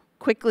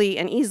quickly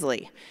and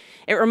easily?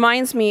 It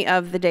reminds me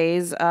of the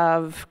days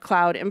of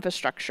cloud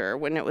infrastructure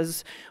when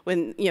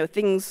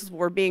things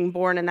were being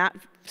born in that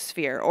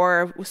sphere,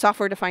 or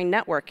software-defined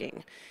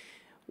networking.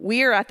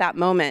 We are at that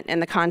moment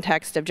in the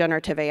context of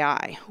generative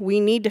AI.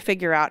 We need to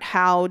figure out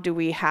how do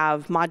we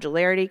have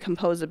modularity,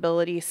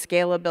 composability,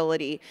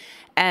 scalability,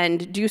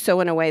 and do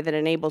so in a way that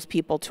enables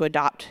people to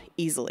adopt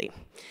easily.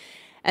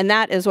 And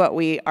that is what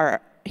we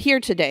are here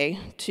today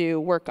to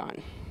work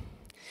on.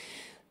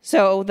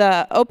 So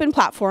the open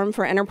platform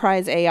for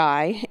enterprise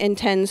AI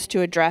intends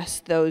to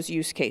address those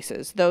use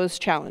cases, those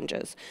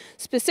challenges.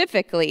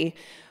 Specifically,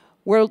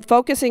 we're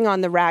focusing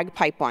on the RAG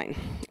pipeline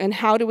and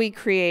how do we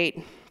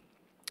create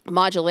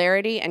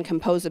modularity and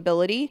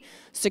composability,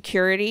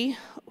 security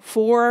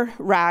for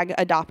RAG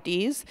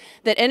adoptees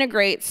that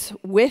integrates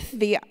with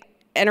the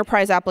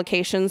enterprise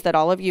applications that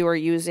all of you are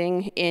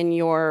using in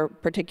your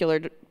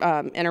particular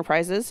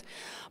enterprises,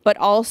 but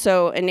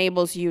also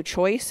enables you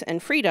choice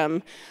and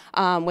freedom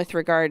with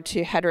regard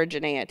to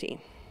heterogeneity.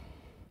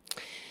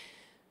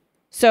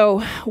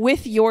 So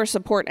with your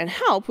support and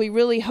help, we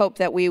really hope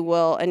that we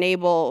will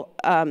enable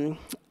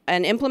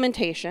an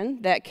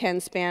implementation that can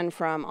span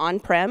from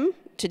on-prem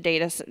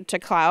to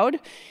cloud.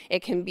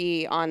 It can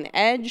be on the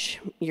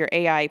edge, your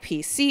AI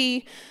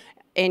PC,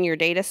 in your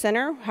data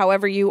center,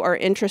 however you are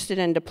interested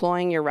in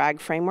deploying your RAG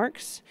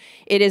frameworks.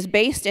 It is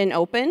based in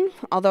open,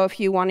 although if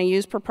you want to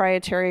use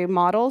proprietary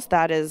models,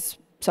 that is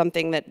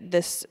something that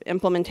this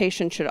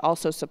implementation should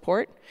also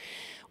support.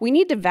 We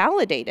need to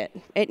validate it.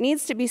 It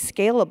needs to be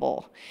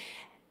scalable.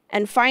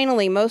 And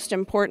finally, most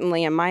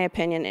importantly, in my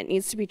opinion, it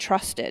needs to be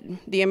trusted.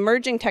 The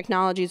emerging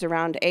technologies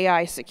around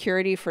AI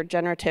security for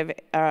generative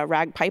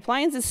RAG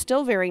pipelines is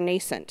still very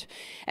nascent.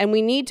 And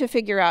we need to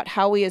figure out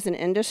how we as an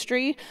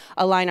industry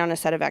align on a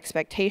set of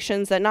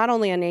expectations that not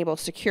only enable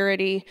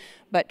security,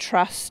 but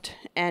trust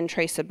and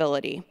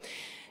traceability.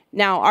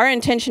 Now, our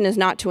intention is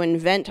not to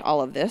invent all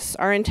of this.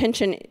 Our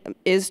intention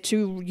is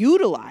to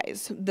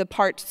utilize the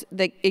parts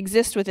that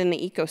exist within the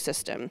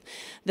ecosystem.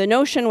 The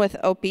notion with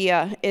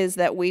OPIA is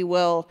that we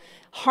will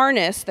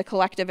harness the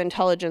collective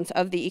intelligence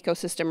of the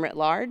ecosystem writ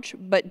large,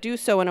 but do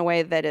so in a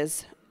way that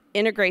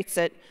integrates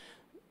it,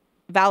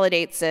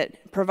 validates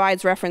it,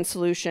 provides reference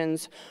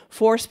solutions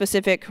for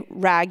specific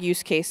RAG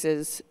use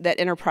cases that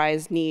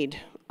enterprise need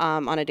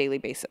on a daily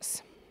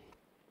basis.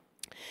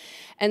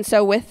 And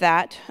so with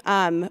that,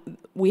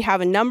 we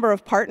have a number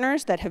of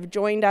partners that have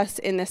joined us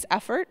in this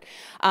effort,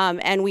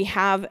 and we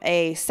have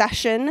a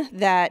session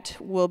that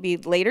will be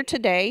later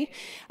today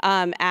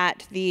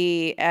at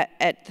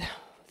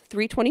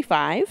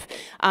 3:25,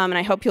 and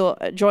I hope you'll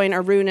join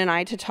Arun and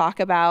I to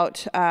talk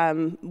about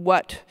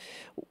what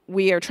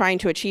we are trying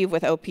to achieve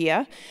with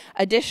OPIA.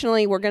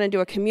 Additionally, we're going to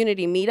do a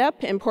community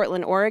meetup in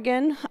Portland,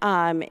 Oregon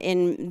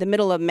in the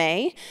middle of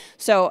May.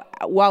 So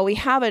while we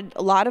have a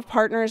lot of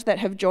partners that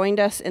have joined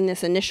us in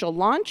this initial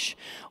launch,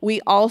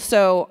 we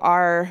also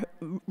are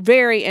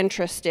very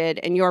interested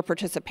in your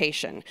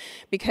participation,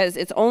 because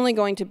it's only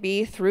going to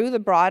be through the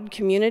broad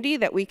community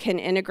that we can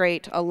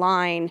integrate,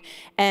 align,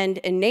 and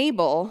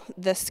enable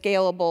the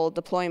scalable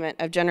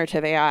deployment of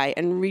generative AI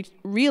and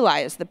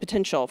realize the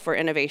potential for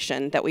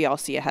innovation that we all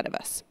see ahead of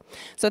us.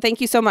 So thank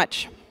you so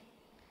much.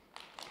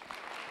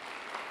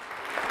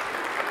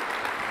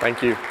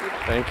 Thank you.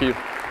 Thank you.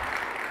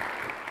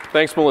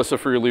 Thanks, Melissa,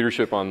 for your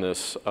leadership on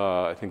this.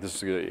 I think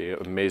this is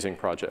an amazing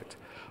project.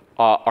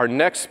 Our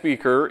next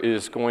speaker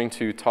is going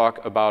to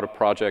talk about a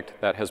project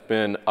that has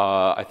been,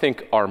 I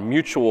think, our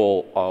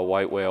mutual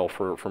white whale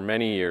for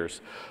many years,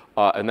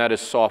 and that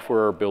is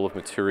software bill of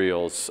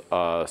materials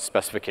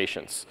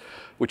specifications,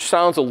 which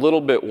sounds a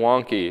little bit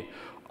wonky.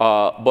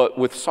 But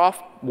with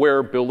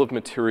software bill of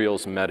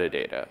materials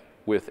metadata,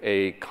 with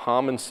a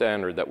common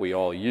standard that we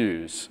all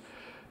use,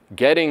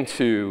 getting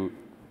to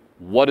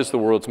what is the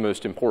world's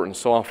most important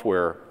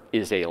software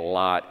is a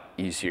lot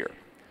easier.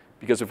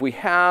 Because if we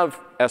have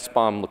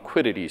SBOM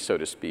liquidity, so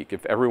to speak,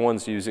 if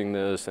everyone's using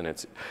this and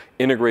it's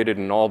integrated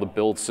in all the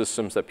build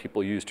systems that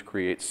people use to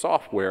create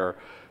software,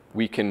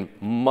 we can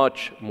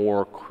much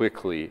more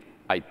quickly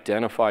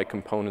identify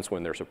components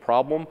when there's a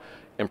problem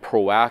and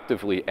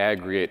proactively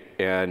aggregate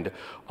and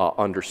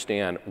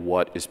understand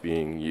what is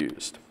being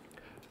used.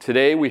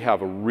 Today, we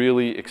have a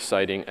really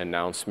exciting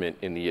announcement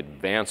in the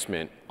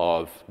advancement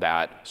of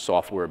that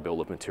software bill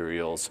of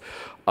materials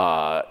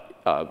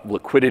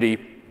liquidity,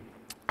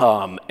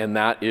 and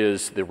that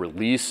is the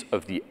release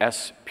of the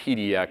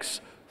SPDX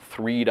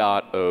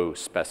 3.0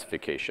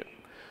 specification,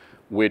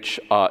 which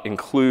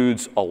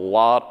includes a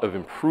lot of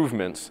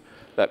improvements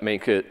that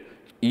make it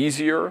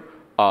easier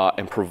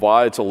and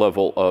provides a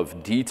level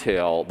of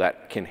detail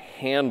that can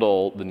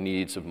handle the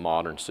needs of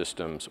modern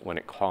systems when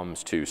it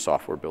comes to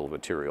software bill of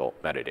material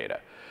metadata.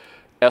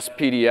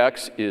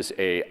 SPDX is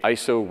a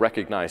ISO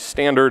recognized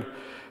standard,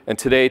 and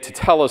today to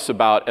tell us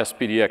about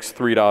SPDX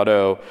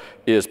 3.0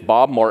 is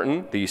Bob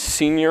Martin, the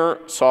Senior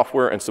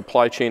Software and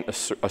Supply Chain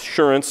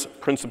Assurance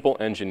Principal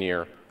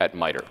Engineer at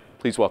MITRE.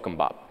 Please welcome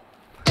Bob.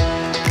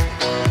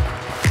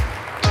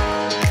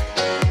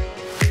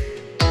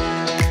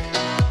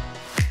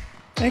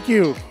 Thank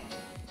you.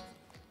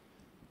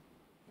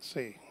 Let's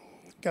see,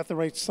 got the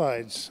right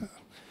slides.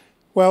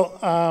 Well,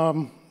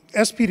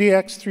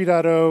 SPDX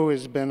 3.0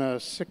 has been a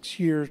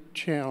 6-year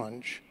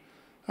challenge.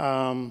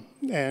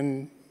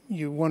 And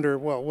you wonder,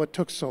 well, what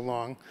took so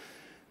long?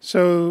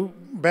 So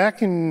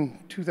back in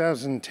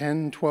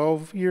 2010,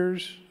 12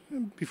 years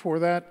before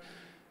that,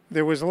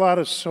 there was a lot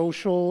of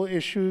social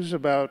issues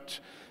about,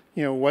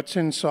 what's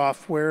in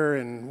software,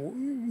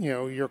 and,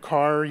 your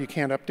car, you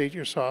can't update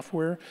your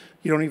software.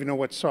 You don't even know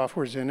what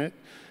software's in it.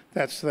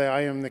 That's the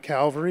I Am the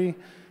Calvary.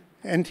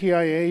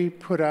 NTIA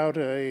put out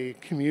a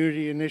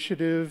community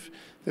initiative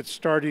that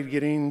started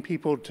getting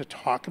people to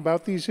talk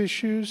about these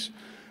issues.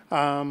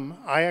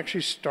 I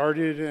actually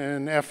started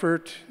an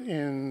effort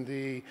in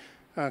the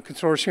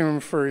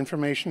Consortium for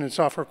Information and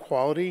Software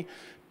Quality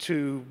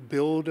to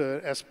build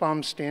a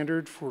SBOM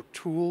standard for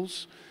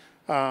tools.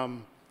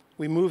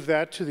 We moved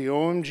that to the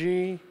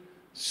OMG.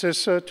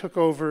 CISA took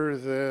over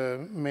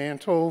the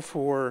mantle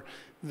for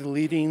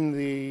leading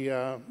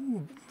the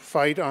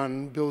fight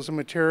on bills of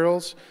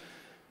materials.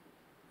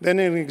 Then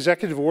an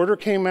executive order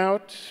came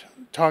out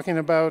talking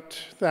about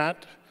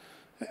that,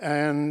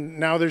 and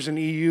now there's an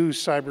EU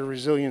Cyber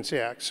Resiliency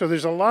Act. So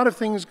there's a lot of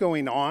things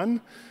going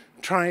on,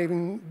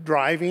 driving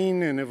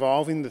and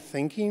evolving the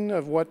thinking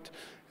of what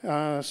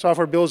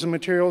software bills and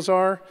materials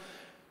are.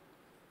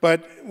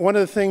 But one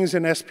of the things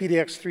in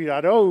SPDX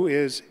 3.0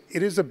 is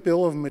it is a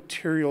bill of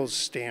materials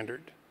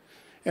standard.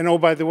 And oh,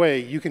 by the way,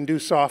 you can do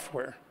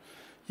software.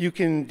 You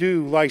can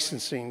do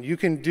licensing. You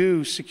can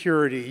do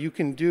security. You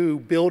can do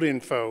build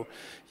info.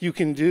 You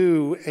can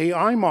do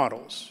AI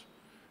models.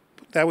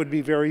 That would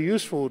be very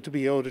useful to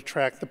be able to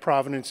track the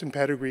provenance and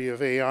pedigree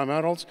of AI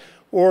models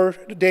or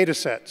data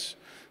sets.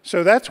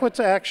 So that's what's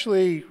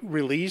actually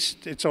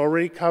released. It's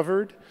already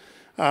covered.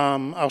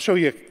 I'll show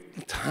you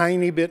a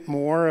tiny bit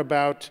more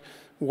about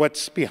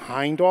what's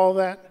behind all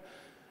that.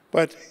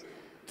 But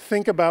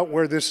think about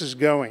where this is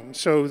going.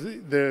 So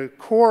the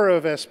core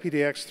of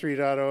SPDX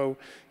 3.0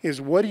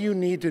 is what do you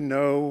need to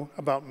know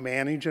about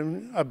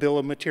managing a bill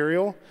of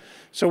material?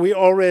 So we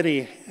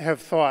already have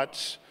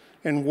thoughts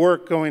and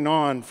work going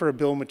on for a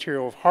bill of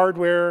material of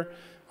hardware,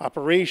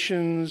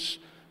 operations,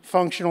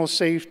 functional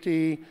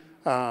safety,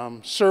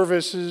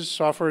 services,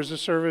 software as a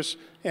service,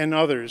 and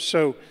others.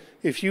 So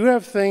if you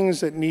have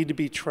things that need to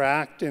be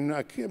tracked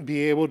and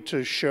be able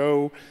to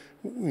show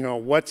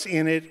what's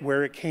in it,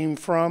 where it came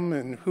from,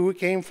 and who it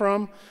came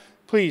from,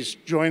 please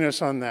join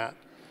us on that.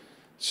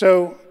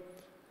 So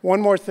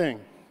one more thing.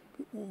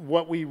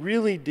 What we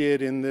really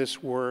did in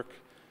this work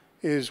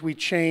is we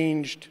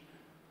changed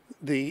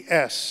the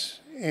S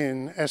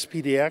in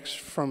SPDX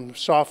from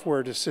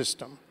software to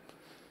system.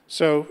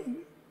 So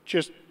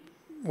just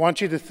want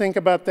you to think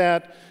about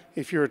that.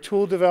 If you're a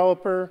tool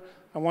developer,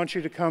 I want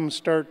you to come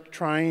start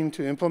trying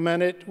to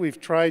implement it. We've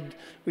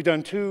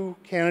done 2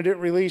 candidate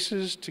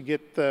releases to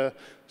get the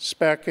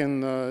spec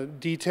and the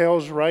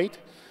details right.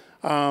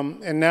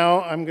 And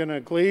now I'm going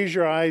to glaze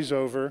your eyes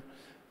over,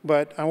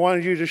 but I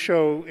wanted you to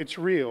show it's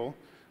real.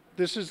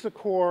 This is the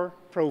core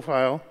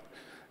profile.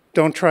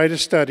 Don't try to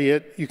study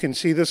it. You can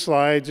see the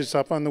slides. It's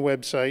up on the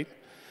website.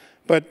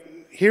 But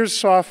here's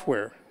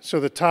software. So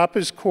the top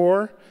is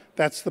core.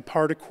 That's the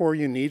part of core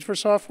you need for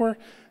software.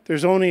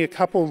 There's only a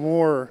couple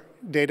more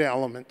data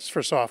elements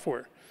for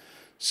software.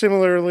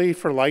 Similarly,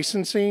 for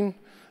licensing,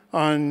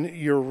 on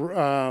your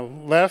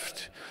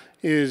left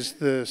is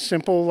the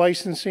simple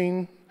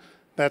licensing.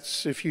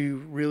 That's if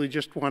you really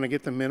just want to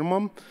get the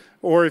minimum,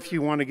 or if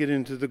you want to get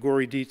into the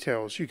gory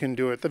details, you can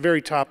do it. The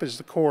very top is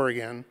the core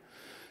again.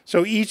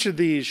 So each of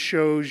these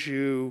shows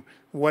you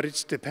what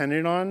it's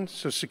dependent on.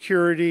 So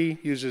security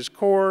uses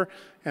core,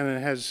 and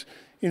it has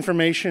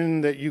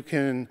information that you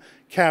can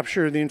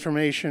capture the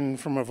information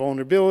from a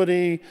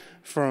vulnerability,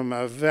 from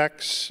a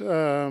VEX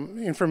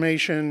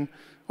information,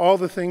 all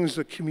the things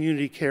the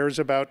community cares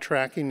about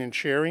tracking and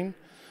sharing.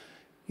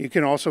 You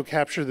can also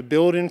capture the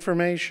build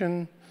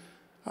information.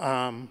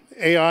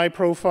 AI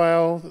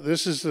profile,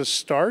 this is the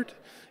start.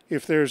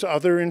 If there's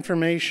other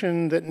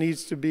information that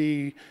needs to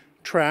be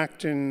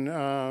tracked and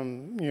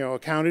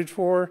accounted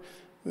for,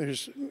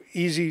 there's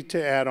easy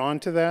to add on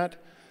to that.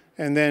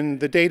 And then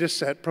the data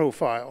set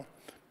profile.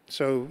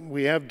 So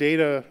we have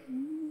data,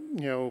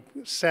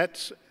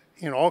 sets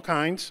in all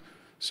kinds.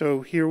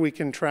 So here we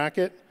can track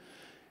it.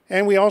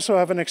 And we also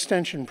have an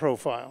extension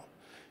profile.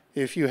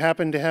 If you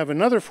happen to have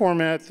another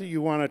format that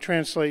you want to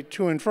translate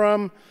to and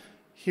from,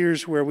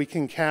 here's where we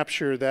can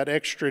capture that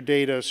extra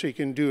data so you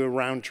can do a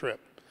round trip.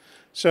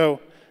 So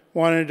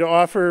wanted to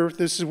offer,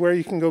 this is where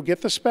you can go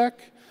get the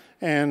spec,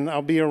 and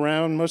I'll be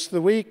around most of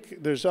the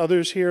week. There's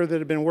others here that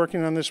have been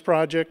working on this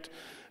project.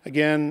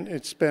 Again,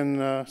 it's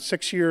been a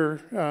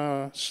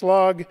 6-year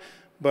slog,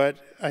 but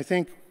I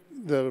think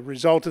the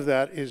result of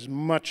that is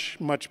much,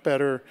 much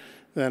better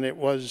than it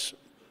was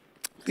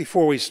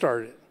before we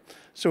started.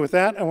 So with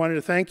that, I wanted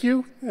to thank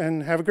you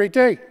and have a great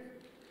day.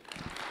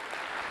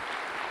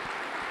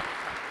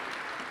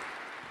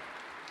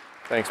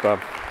 Thanks,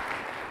 Bob.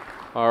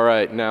 All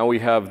right, now we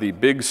have the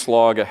big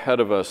slog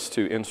ahead of us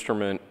to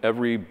instrument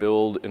every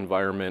build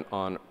environment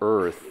on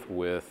Earth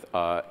with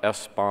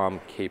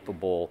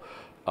SBOM-capable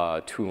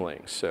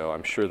tooling. So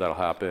I'm sure that'll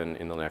happen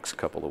in the next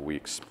couple of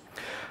weeks.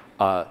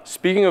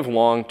 Speaking of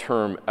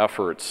long-term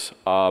efforts,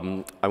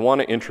 I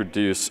want to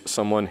introduce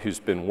someone who's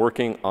been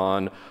working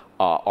on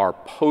our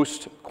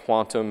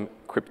post-quantum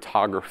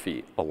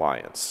cryptography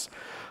alliance.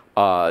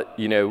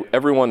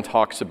 Everyone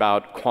talks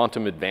about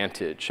quantum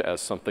advantage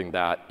as something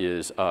that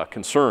is a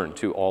concern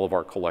to all of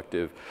our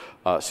collective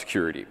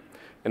security.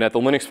 And at the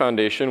Linux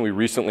Foundation, we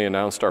recently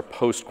announced our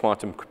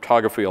Post-Quantum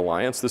Cryptography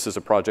Alliance. This is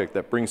a project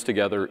that brings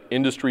together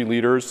industry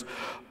leaders,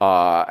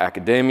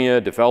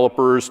 academia,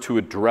 developers to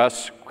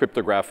address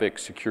cryptographic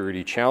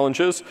security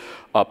challenges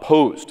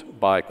posed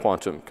by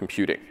quantum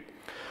computing.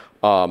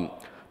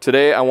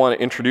 Today, I want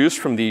to introduce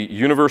from the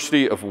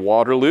University of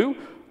Waterloo,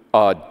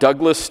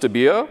 Douglas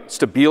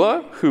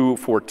Stebila, who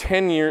for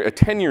 10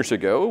 years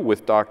ago,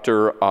 with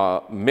Dr.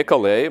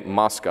 Michala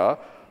Maska,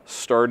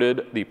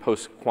 started the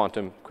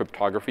Post-Quantum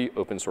Cryptography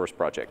open source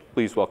project.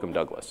 Please welcome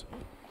Douglas.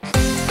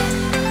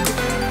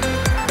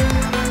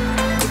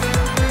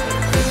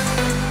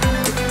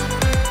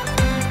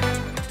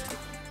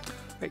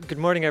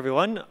 morning,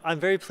 everyone. I'm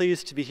very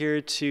pleased to be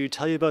here to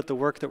tell you about the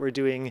work that we're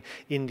doing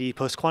in the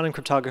Post-Quantum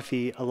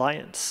Cryptography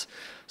Alliance.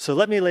 So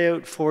let me lay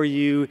out for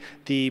you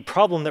the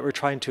problem that we're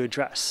trying to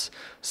address.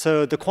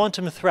 So the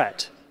quantum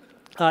threat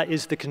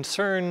is the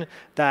concern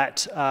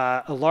that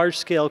a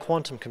large-scale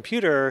quantum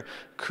computer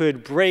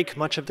could break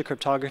much of the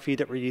cryptography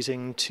that we're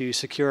using to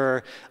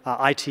secure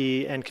IT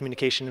and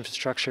communication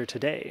infrastructure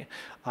today.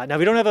 Now,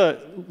 we don't have a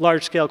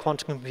large-scale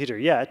quantum computer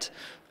yet,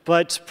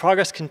 but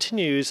progress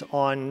continues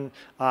on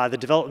the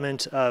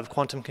development of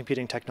quantum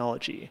computing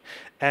technology.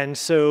 And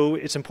so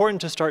it's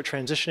important to start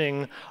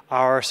transitioning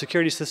our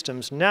security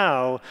systems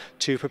now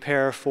to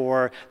prepare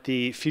for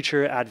the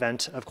future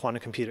advent of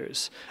quantum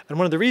computers. And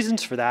one of the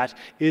reasons for that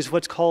is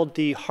what's called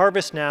the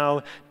harvest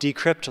now,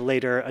 decrypt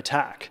later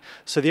attack.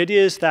 So the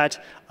idea is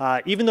that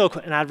even though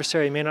an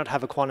adversary may not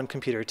have a quantum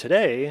computer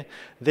today,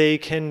 they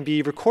can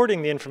be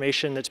recording the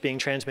information that's being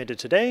transmitted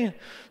today,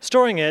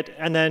 storing it,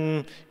 and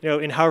then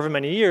in however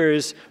many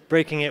years,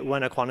 breaking it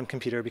when a quantum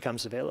computer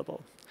becomes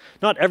available.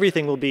 Not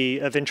everything will be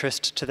of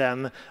interest to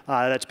them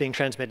that's being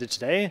transmitted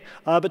today,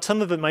 but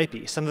some of it might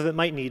be. Some of it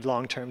might need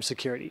long-term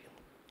security.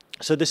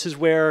 So this is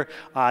where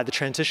the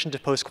transition to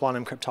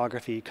post-quantum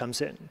cryptography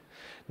comes in.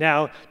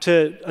 Now,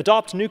 to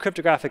adopt new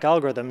cryptographic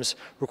algorithms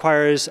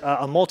requires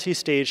a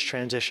multi-stage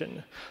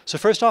transition. So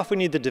first off, we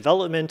need the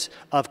development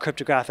of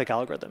cryptographic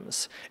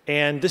algorithms.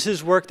 And this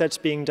is work that's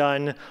being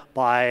done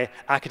by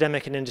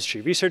academic and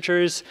industry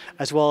researchers,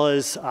 as well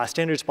as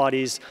standards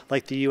bodies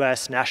like the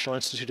US National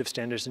Institute of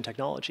Standards and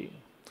Technology.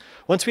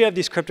 Once we have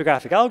these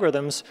cryptographic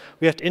algorithms,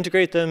 we have to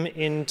integrate them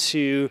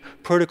into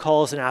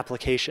protocols and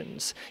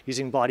applications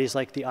using bodies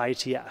like the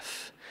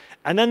IETF.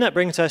 And then that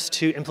brings us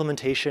to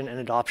implementation and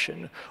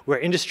adoption, where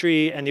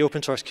industry and the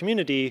open source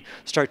community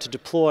start to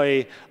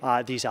deploy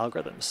these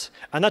algorithms.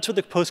 And that's what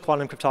the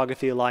Post-Quantum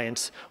Cryptography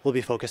Alliance will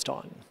be focused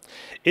on.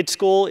 Its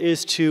goal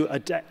is to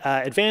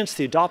advance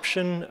the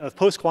adoption of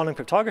post-quantum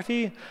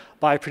cryptography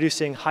by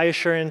producing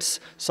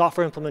high-assurance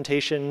software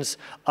implementations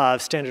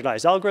of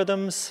standardized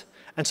algorithms,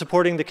 and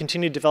supporting the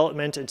continued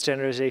development and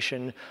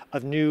standardization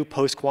of new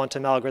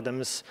post-quantum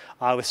algorithms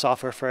with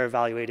software for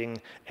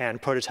evaluating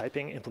and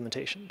prototyping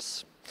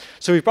implementations.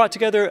 So we've brought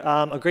together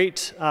a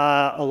great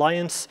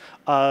alliance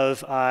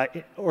of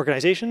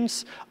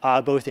organizations,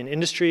 both in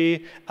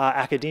industry,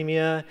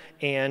 academia,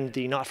 and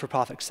the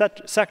not-for-profit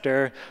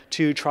sector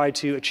to try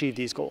to achieve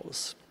these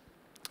goals.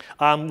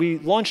 We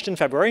launched in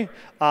February,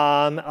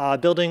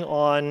 building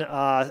on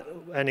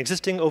an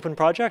existing open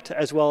project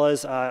as well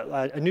as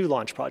a new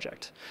launch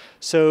project.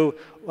 So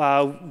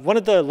one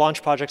of the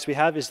launch projects we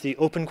have is the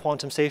Open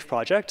Quantum Safe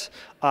project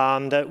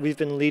that we've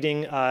been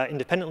leading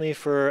independently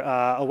for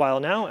a while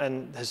now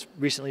and has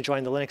recently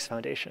joined the Linux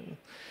Foundation.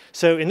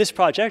 So in this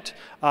project,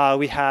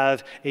 we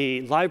have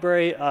a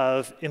library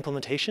of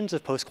implementations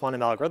of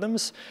post-quantum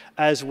algorithms,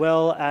 as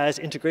well as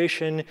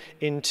integration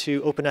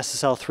into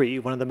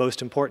OpenSSL3, one of the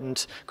most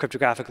important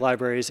cryptographic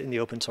libraries in the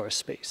open source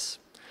space.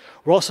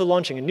 We're also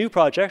launching a new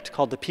project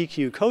called the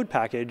PQ Code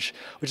Package,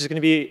 which is going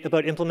to be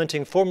about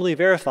implementing formally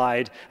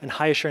verified and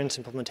high-assurance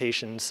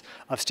implementations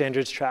of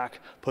standards track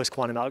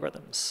post-quantum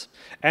algorithms.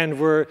 And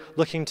we're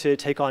looking to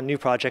take on new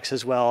projects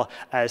as well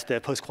as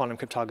the Post-Quantum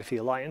Cryptography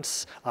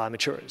Alliance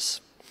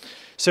matures.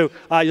 So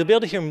you'll be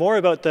able to hear more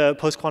about the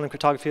Post-Quantum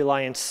Cryptography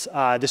Alliance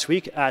this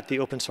week at the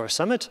Open Source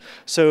Summit.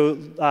 So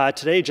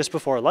today, just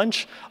before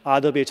lunch,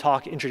 there'll be a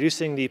talk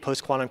introducing the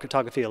Post-Quantum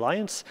Cryptography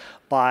Alliance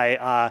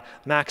by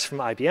Max from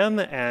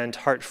IBM and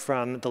Hart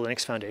from the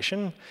Linux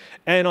Foundation.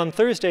 And on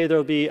Thursday,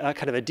 there'll be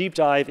kind of a deep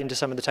dive into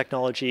some of the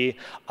technology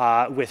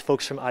with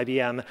folks from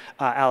IBM,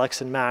 Alex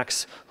and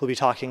Max, who'll be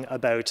talking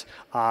about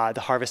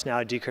the harvest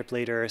now, decrypt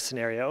later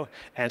scenario,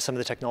 and some of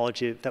the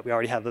technology that we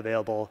already have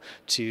available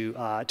to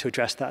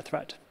address that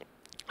threat.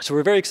 So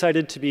we're very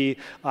excited to be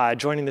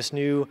joining this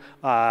new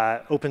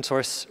open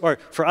source, or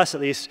for us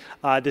at least,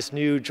 this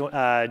new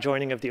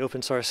joining of the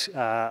open source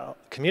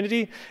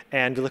community.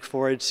 And we look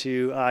forward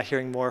to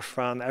hearing more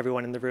from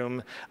everyone in the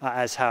room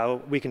as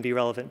how we can be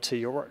relevant to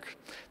your work.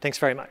 Thanks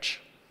very much.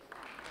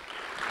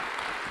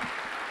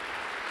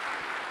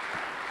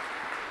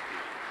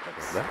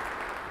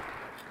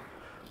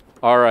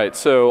 All right,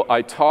 so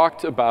I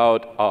talked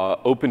about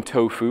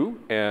OpenTofu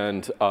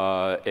and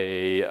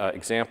an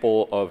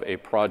example of a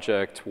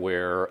project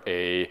where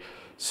a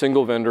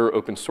single vendor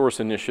open source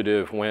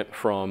initiative went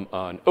from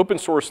an open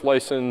source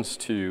license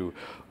to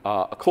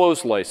a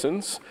closed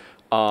license.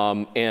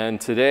 And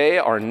today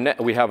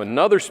we have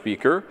another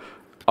speaker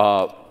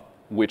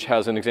which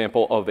has an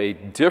example of a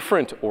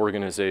different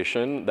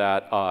organization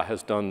that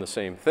has done the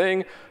same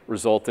thing,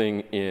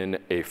 resulting in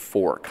a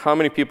fork. How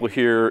many people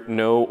here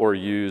know or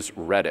use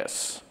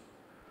Redis?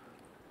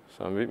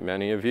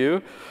 Many of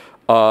you.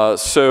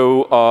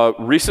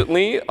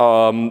 Recently,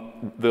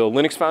 the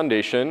Linux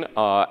Foundation,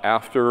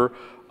 after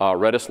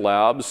Redis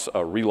Labs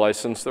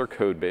relicensed their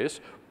code base,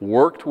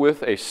 worked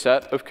with a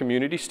set of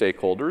community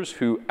stakeholders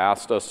who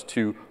asked us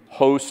to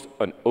host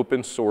an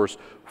open source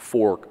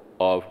fork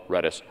of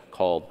Redis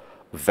called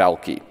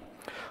Valky.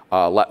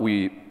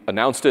 We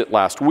announced it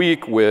last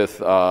week with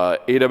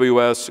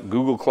AWS,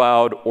 Google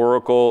Cloud,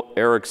 Oracle,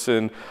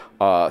 Ericsson,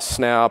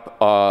 Snap,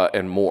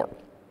 and more.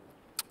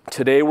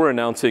 Today, we're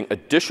announcing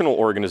additional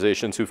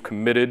organizations who've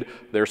committed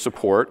their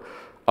support: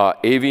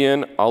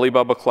 Avian,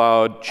 Alibaba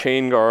Cloud,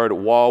 ChainGuard,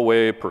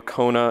 Huawei,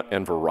 Percona,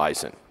 and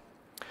Verizon.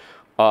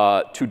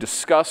 To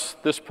discuss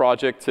this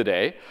project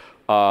today,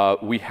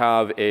 we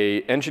have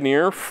an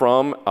engineer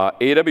from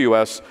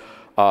AWS,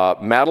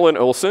 Madeline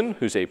Olson,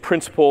 who's a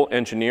principal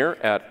engineer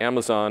at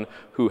Amazon,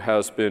 who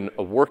has been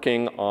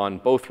working on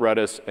both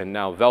Redis and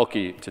now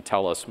Velki to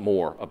tell us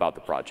more about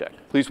the project.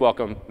 Please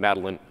welcome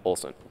Madeline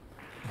Olson.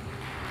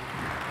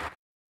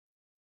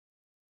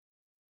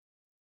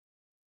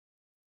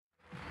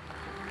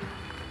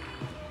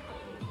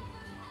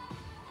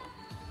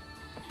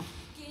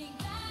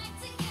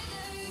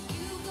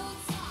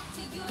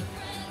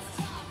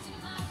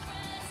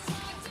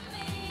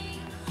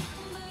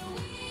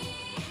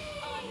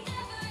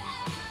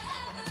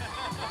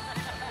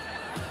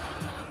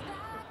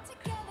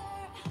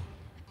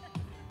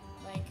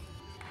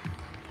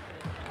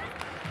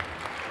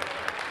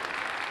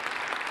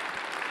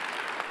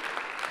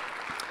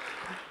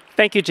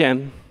 Thank you,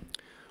 Jim.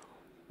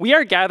 We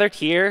are gathered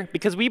here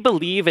because we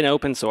believe in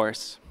open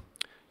source.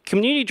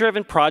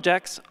 Community-driven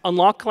projects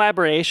unlock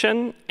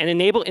collaboration and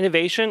enable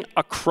innovation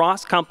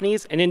across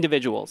companies and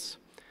individuals.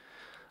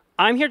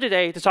 I'm here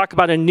today to talk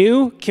about a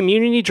new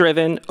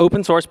community-driven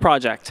open source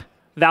project,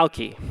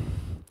 Velki.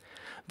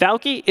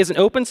 Velki is an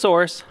open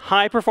source,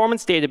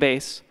 high-performance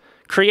database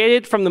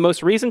created from the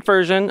most recent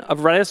version of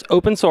Redis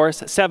open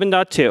source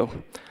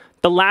 7.2,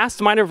 the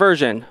last minor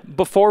version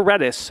before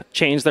Redis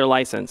changed their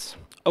license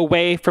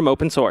away from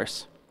open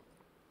source.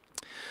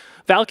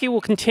 Velki will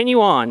continue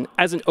on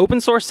as an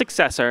open source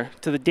successor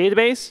to the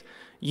database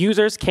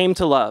users came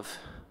to love.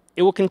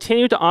 It will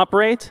continue to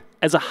operate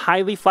as a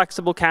highly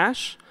flexible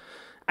cache,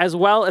 as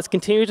well as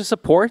continue to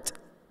support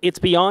its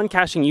beyond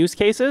caching use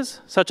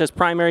cases, such as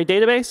primary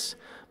database,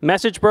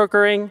 message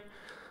brokering,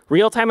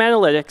 real-time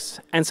analytics,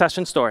 and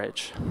session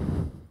storage.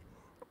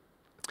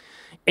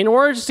 In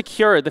order to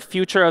secure the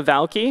future of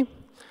Velki,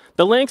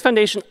 the Linux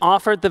Foundation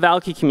offered the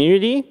Velki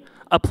community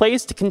a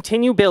place to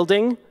continue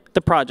building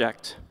the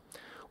project.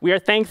 We are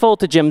thankful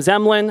to Jim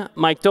Zemlin,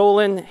 Mike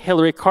Dolan,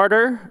 Hilary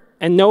Carter,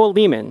 and Noah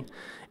Lehman,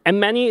 and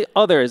many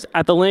others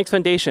at the Linux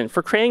Foundation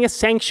for creating a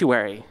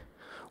sanctuary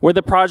where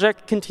the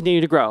project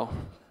continued to grow.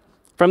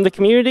 From the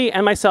community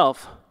and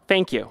myself,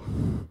 thank you.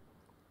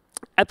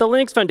 At the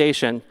Linux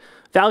Foundation,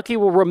 Velki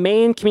will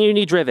remain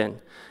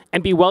community-driven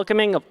and be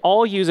welcoming of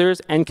all users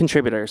and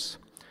contributors.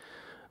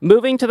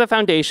 Moving to the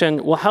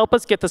Foundation will help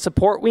us get the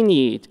support we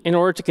need in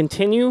order to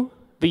continue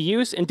the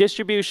use and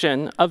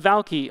distribution of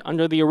Velki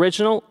under the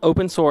original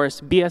open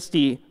source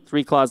BSD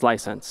 3-clause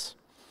license.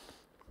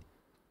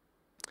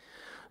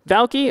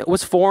 Velki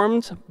was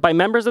formed by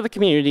members of the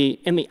community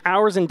in the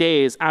hours and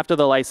days after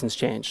the license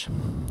change.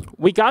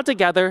 We got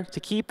together to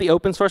keep the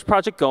open source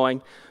project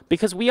going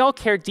because we all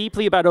care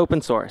deeply about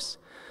open source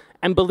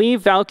and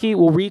believe Velki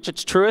will reach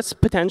its truest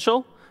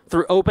potential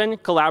through open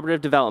collaborative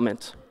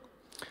development.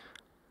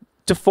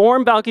 To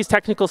form Velki's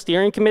technical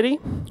steering committee,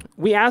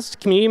 we asked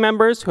community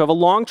members who have a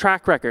long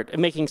track record of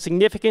making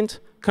significant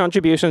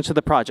contributions to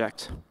the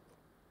project.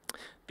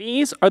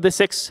 These are the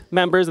 6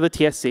 members of the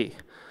TSC: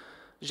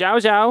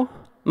 Zhao Zhao,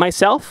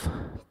 myself,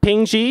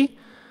 Ping Ji,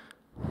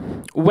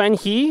 Wen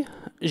He,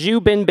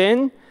 Zhu Bin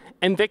Bin,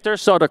 and Victor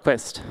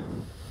Soderquist.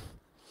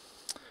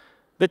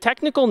 The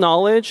technical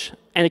knowledge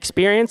and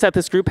experience that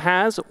this group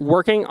has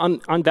working on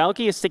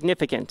Velki is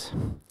significant.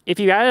 If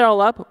you add it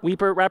all up, we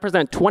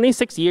represent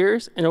 26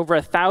 years and over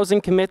 1,000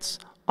 commits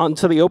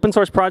onto the open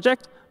source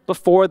project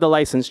before the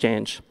license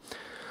change.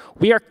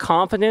 We are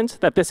confident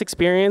that this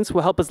experience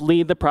will help us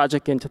lead the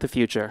project into the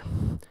future.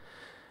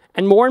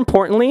 And more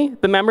importantly,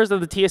 the members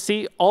of the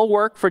TSC all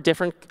work for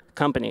different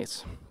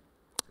companies.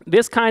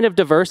 This kind of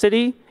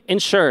diversity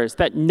ensures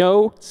that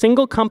no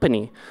single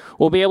company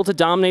will be able to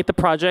dominate the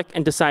project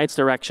and decide its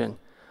direction.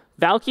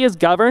 Velki is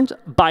governed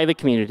by the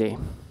community.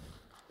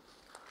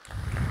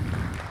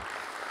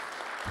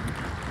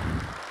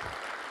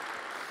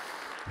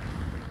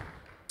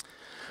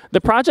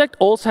 The project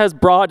also has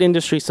broad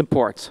industry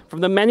support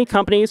from the many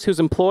companies whose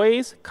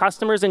employees,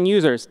 customers, and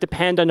users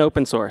depend on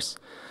open source.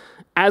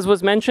 As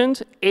was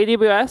mentioned,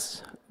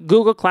 AWS,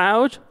 Google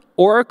Cloud,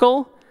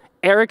 Oracle,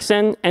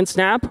 Ericsson, and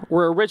Snap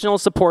were original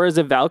supporters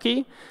of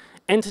Velki.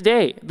 And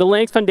today, the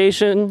Linux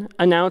Foundation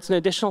announced an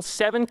additional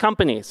 7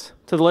 companies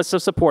to the list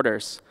of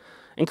supporters,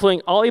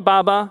 including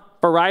Alibaba,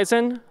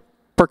 Verizon,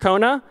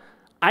 Percona,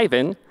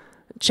 Ivan,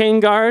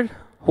 ChainGuard,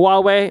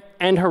 Huawei,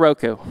 and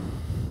Heroku.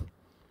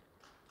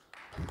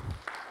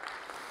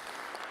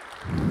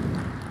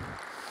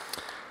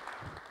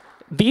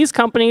 These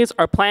companies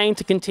are planning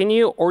to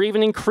continue or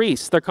even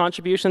increase their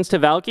contributions to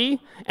Velki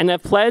and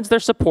have pledged their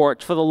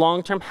support for the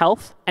long-term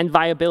health and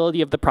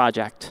viability of the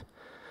project.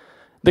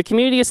 The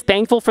community is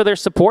thankful for their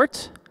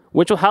support,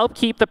 which will help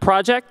keep the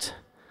project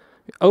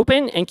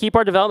open and keep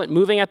our development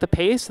moving at the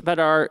pace that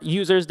our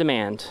users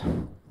demand.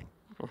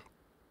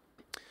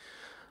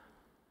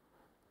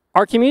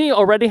 Our community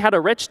already had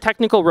a rich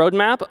technical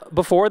roadmap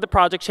before the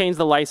project changed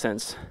the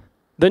license.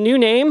 The new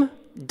name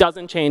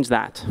doesn't change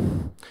that.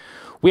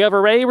 We have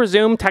already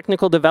resumed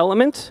technical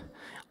development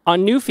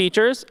on new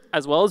features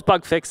as well as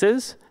bug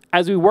fixes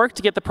as we work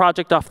to get the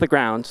project off the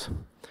ground.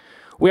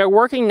 We are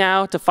working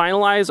now to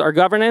finalize our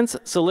governance,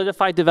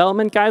 solidify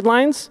development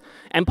guidelines,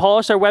 and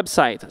polish our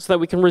website so that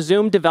we can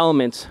resume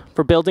development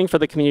for building for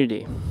the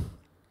community.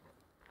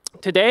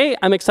 Today,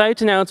 I'm excited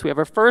to announce we have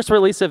our first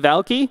release of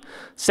Valkey,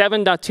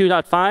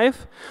 7.2.5,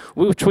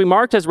 which we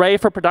marked as ready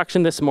for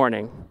production this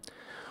morning.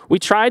 We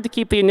tried to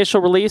keep the initial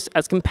release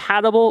as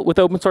compatible with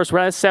open source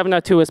Res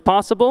 7.2 as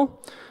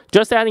possible,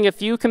 just adding a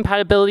few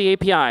compatibility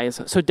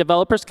APIs so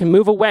developers can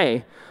move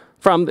away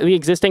from the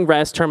existing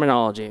Res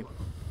terminology.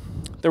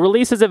 The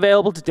release is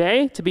available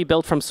today to be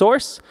built from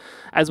source,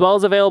 as well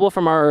as available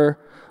from our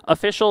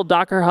official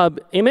Docker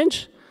Hub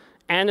image,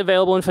 and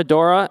available in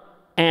Fedora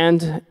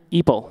and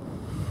EPEL.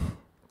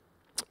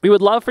 We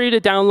would love for you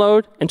to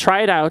download and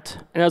try it out.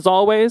 And as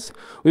always,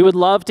 we would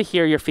love to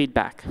hear your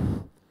feedback.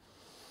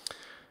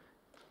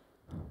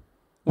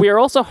 We are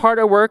also hard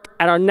at work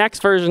at our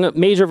next version,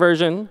 major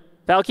version,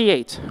 Valkey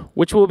 8,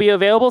 which will be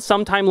available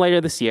sometime later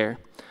this year.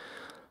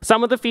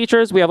 Some of the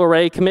features we have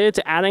already committed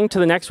to adding to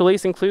the next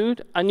release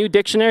include a new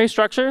dictionary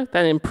structure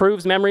that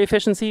improves memory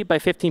efficiency by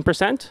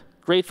 15%,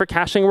 great for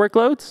caching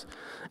workloads,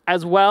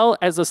 as well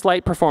as a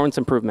slight performance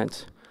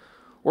improvement.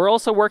 We're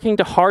also working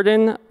to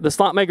harden the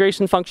slot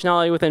migration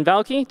functionality within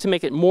Valkey to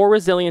make it more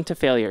resilient to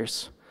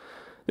failures.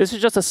 This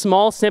is just a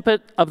small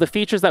snippet of the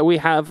features that we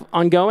have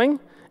ongoing,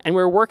 and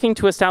we're working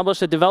to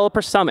establish a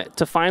developer summit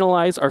to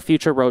finalize our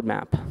future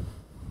roadmap.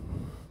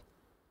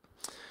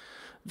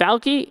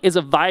 Valkey is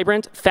a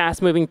vibrant,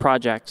 fast-moving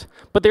project,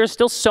 but there's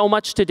still so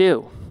much to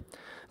do.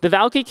 The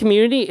Valkey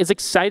community is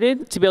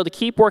excited to be able to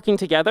keep working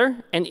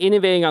together and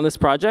innovating on this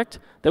project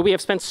that we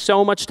have spent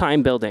so much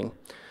time building.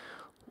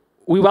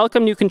 We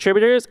welcome new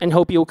contributors and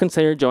hope you will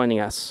consider joining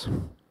us.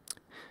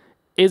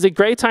 It is a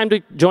great time to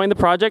join the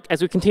project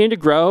as we continue to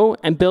grow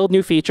and build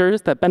new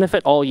features that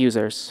benefit all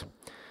users.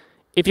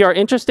 If you are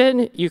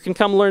interested, you can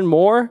come learn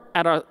more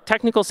at our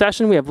technical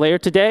session we have later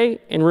today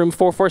in room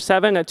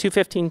 447 at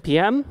 2:15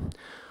 p.m.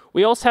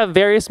 We also have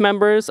various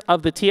members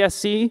of the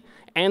TSC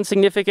and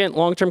significant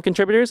long-term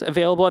contributors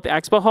available at the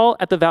Expo Hall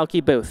at the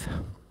Valkey booth.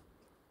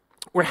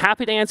 We're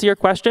happy to answer your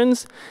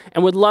questions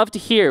and would love to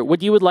hear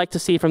what you would like to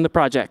see from the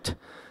project.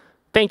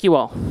 Thank you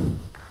all.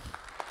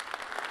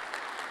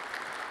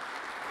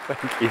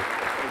 Thank you.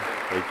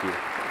 Thank you.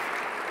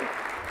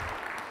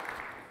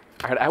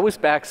 All right, I was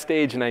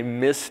backstage and I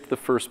missed the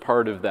first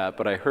part of that,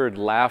 but I heard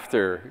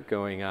laughter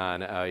going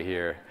on out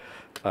here.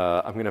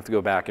 I'm going to have to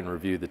go back and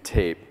review the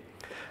tape.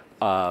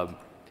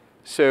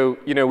 So,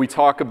 we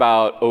talk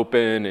about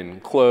open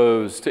and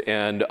closed,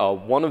 and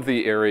one of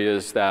the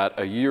areas that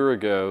a year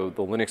ago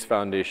the Linux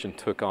Foundation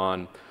took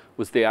on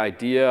was the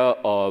idea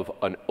of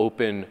an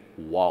open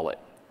wallet.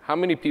 How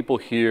many people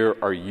here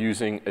are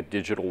using a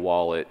digital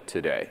wallet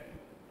today?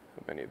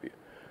 How many of you?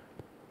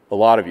 A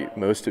lot of you,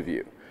 most of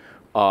you.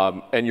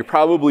 And you're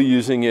probably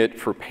using it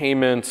for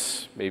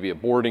payments, maybe a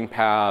boarding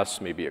pass,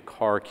 maybe a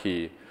car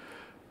key.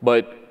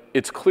 But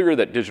it's clear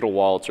that digital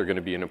wallets are going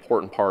to be an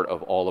important part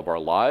of all of our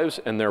lives,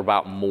 and they're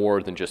about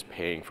more than just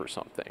paying for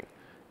something.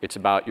 It's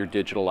about your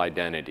digital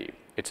identity.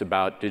 It's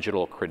about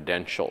digital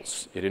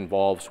credentials. It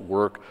involves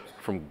work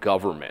from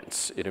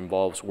governments. It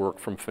involves work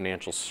from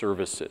financial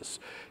services.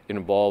 It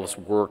involves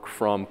work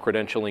from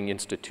credentialing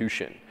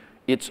institution.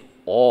 It's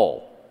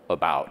all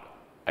about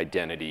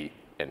identity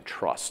and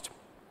trust.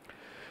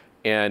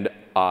 And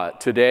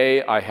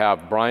today I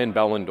have Brian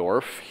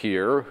Behlendorf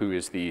here, who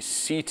is the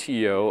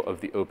CTO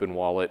of the Open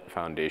Wallet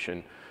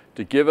Foundation,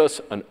 to give us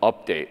an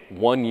update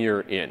 1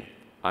 year in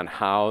on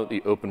how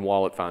the Open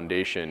Wallet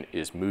Foundation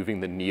is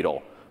moving the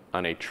needle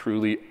on a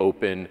truly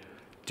open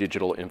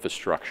digital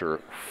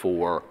infrastructure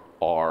for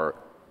our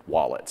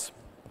wallets.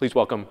 Please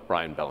welcome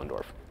Brian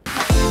Behlendorf.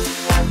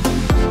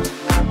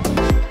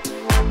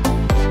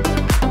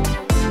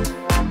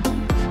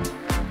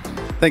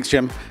 Thanks,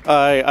 Jim.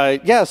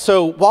 Yeah,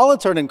 so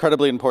wallets are an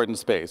incredibly important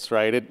space,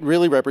 right? It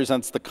really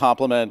represents the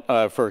complement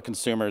for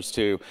consumers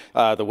to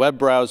the web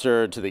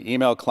browser, to the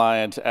email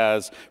client,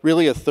 as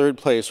really a third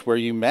place where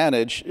you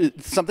manage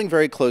something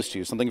very close to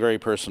you, something very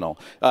personal.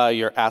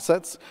 Your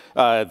assets,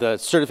 the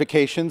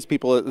certifications,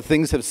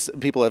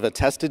 people have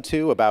attested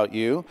to about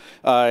you,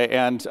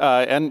 and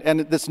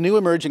this new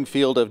emerging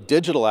field of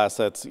digital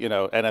assets,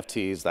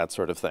 NFTs, that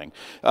sort of thing.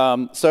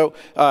 So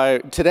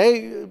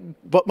today,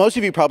 most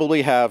of you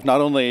probably have not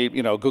only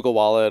Google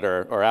Wallet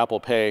or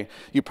Apple Pay,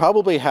 you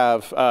probably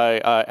have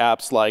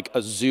apps like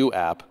a zoo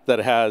app that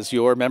has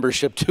your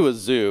membership to a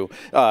zoo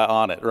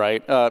on it,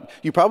 right?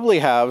 You probably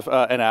have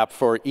an app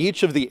for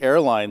each of the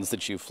airlines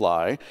that you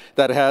fly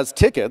that has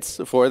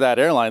tickets for that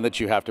airline that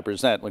you have to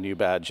present when you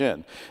badge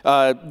in.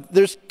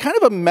 There's kind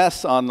of a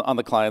mess on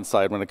the client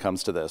side when it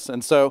comes to this.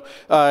 And so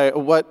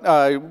what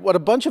a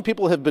bunch of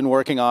people have been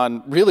working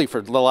on really for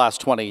the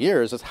last 20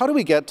 years is how do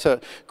we get to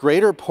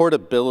greater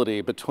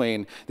portability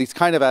between these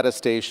kind of attestations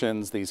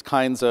attestations, these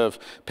kinds of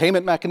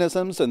payment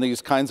mechanisms, and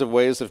these kinds of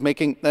ways of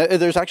making,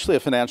 there's actually a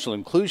financial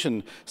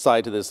inclusion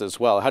side to this as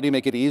well. How do you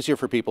make it easier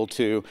for people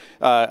to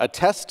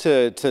attest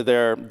to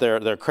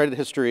their credit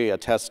history,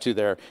 attest to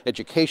their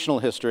educational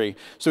history,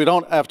 so we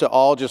don't have to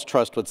all just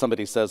trust what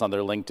somebody says on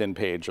their LinkedIn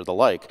page or the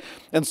like.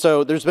 And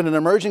so there's been an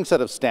emerging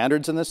set of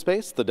standards in this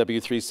space, the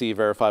W3C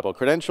verifiable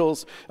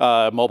credentials,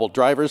 mobile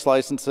driver's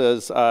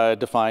licenses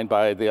defined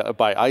by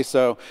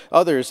ISO,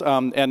 others,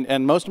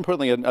 and most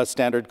importantly, a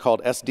standard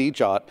called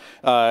SDJOT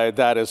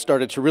that has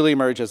started to really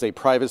emerge as a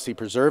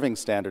privacy-preserving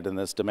standard in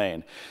this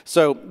domain.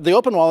 So the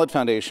Open Wallet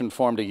Foundation,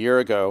 formed a year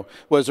ago,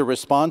 was a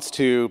response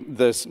to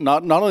this,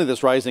 not only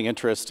this rising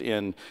interest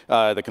in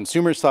the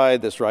consumer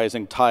side, this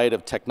rising tide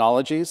of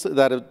technologies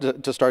that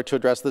have to start to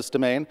address this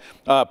domain,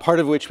 part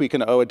of which we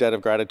can owe a debt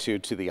of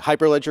gratitude to the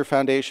Hyperledger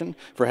Foundation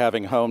for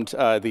having homed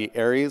the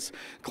Aries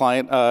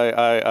client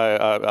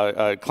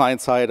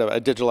side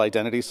of digital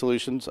identity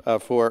solutions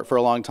for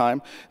a long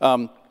time.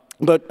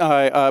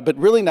 But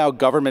really now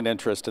government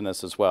interest in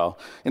this as well.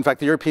 In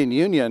fact, the European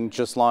Union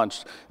just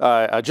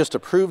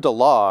approved a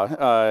law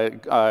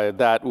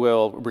that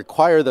will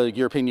require the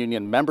European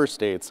Union member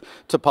states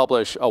to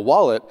publish a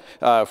wallet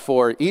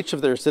for each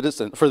of their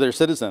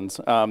citizens,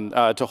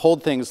 to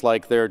hold things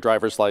like their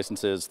driver's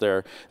licenses,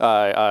 their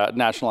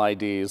national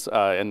IDs,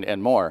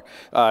 and more.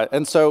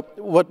 And so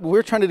what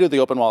we're trying to do at the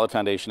Open Wallet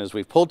Foundation is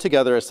we've pulled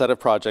together a set of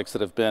projects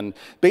that have been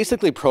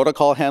basically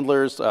protocol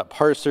handlers,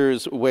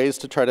 parsers, ways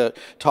to try to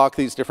talk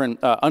these different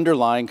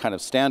underlying kind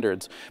of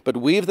standards, but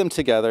weave them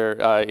together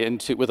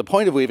with a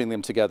point of weaving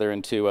them together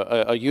into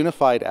a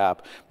unified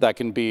app that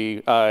can be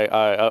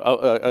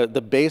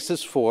the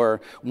basis for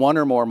one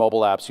or more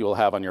mobile apps you will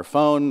have on your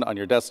phone, on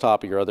your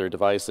desktop, or your other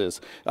devices.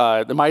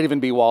 There might even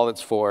be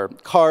wallets for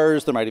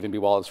cars. There might even be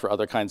wallets for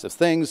other kinds of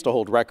things to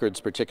hold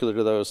records particular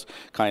to those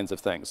kinds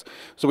of things.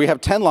 So we have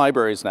 10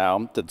 libraries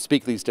now that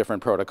speak these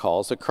different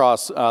protocols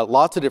across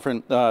lots of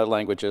different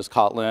languages: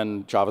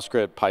 Kotlin,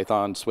 JavaScript,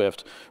 Python,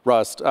 Swift,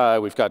 Rust.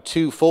 We've got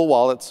 2 full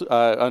wallets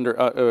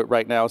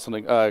right now,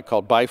 something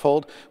called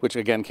Bifold, which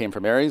again came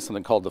from Aries,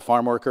 something called the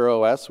Farm Worker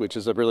OS, which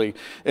is a really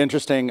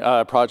interesting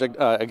project,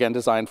 again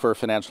designed for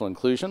financial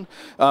inclusion.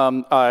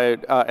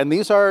 And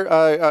these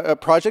are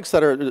projects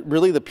that are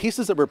really the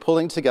pieces that we're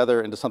pulling together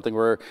into something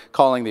we're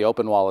calling the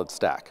Open Wallet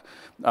Stack.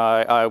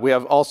 We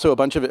have also a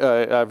bunch of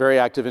very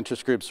active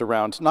interest groups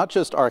around not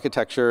just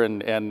architecture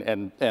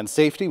and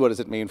safety, what does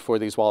it mean for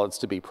these wallets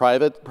to be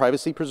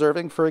privacy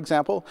preserving, for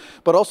example,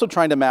 but also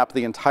trying to map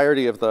the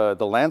entirety of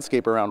the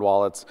landscape around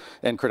wallets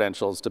and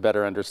credentials to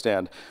better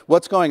understand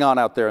what's going on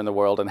out there in the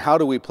world and how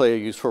do we play a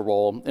useful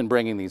role in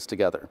bringing these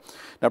together.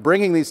 Now,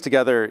 bringing these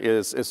together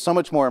is so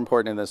much more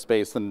important in this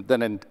space than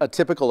in a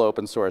typical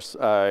open source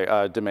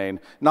domain,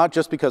 not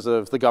just because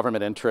of the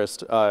government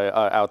interest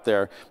out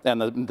there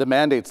and the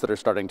mandates that are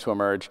starting to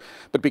emerge,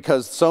 but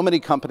because so many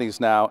companies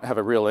now have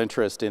a real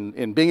interest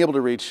in being able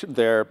to reach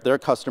their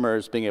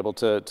customers, being able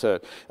to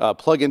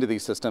plug into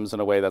these systems in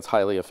a way that's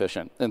highly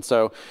efficient. And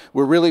so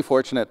we're really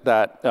fortunate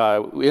that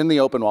in the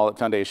Open Wallet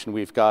Foundation,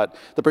 we've got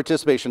the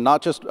participation,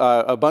 not just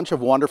a bunch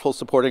of wonderful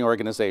supporting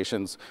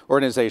organizations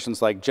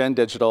like Gen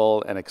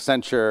Digital and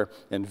Accenture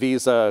and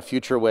Visa,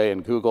 FutureWay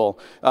and Google,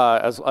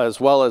 as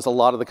well as a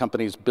lot of the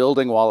companies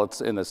building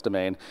wallets in this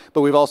domain.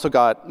 But we've also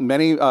got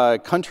many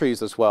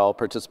countries as well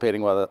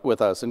participating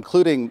with us,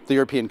 including the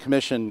European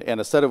Commission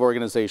and a set of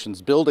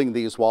organizations building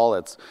these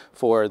wallets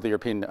for the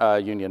European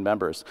Union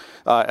members,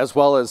 as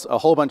well as a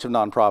whole bunch of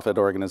nonprofit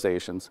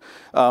organizations.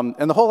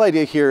 And the whole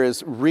idea here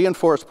is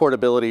reinforce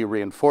portability,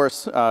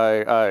 reinforce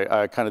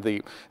kind of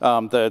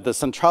the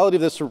centrality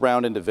of this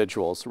around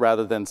individuals,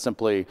 rather than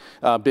simply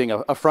being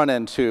a front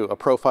end to a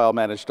profile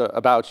managed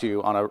about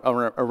you on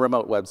a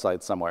remote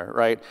website somewhere,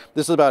 right?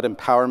 This is about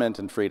empowerment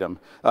and freedom.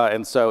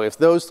 And so if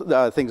those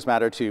things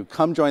matter to you,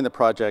 come join the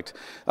project.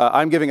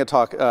 I'm giving a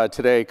talk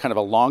today, kind of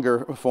a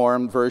longer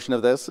form version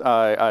of this,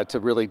 to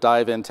really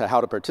dive into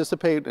how to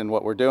participate in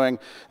what we're doing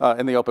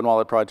in the Open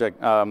Wallet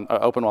project,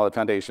 Open Wallet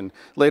Foundation,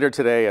 later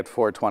today at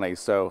 4:20.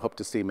 So hope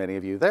to see many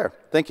of you there.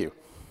 Thank you.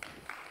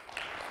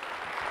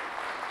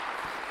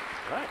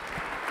 All right.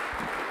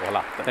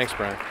 Voila. Thanks,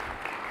 Brian.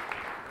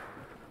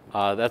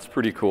 That's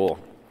pretty cool.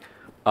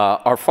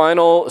 Our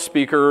final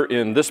speaker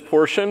in this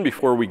portion,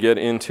 before we get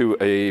into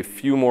a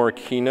few more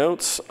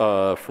keynotes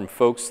from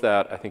folks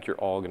that I think you're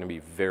all going to be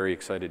very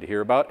excited to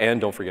hear about, and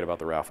don't forget about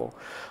the raffle,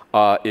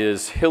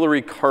 is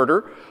Hilary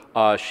Carter.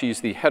 She's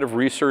the head of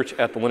research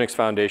at the Linux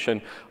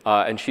Foundation,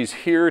 and she's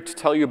here to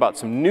tell you about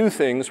some new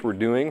things we're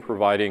doing,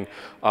 providing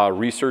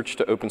research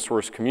to open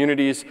source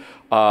communities.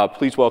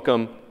 Please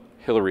welcome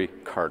Hilary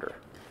Carter.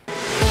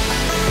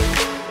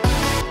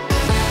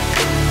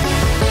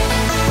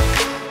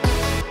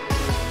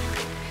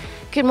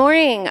 Good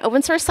morning,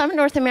 Open Source Summit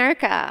North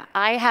America.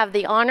 I have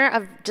the honor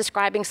of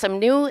describing some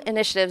new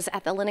initiatives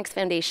at the Linux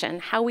Foundation,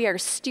 how we are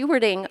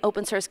stewarding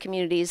open source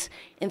communities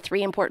in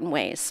 3 important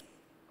ways: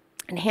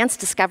 enhanced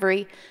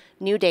discovery,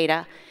 new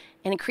data,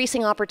 and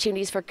increasing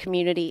opportunities for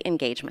community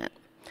engagement.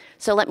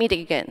 So let me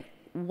dig in.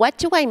 What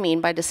do I mean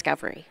by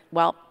discovery?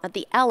 Well, at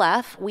the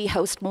LF, we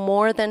host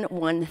more than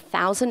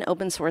 1,000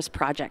 open source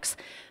projects.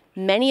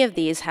 Many of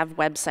these have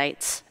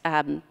websites,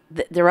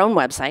 their own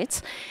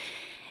websites.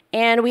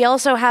 And we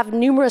also have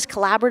numerous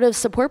collaborative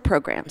support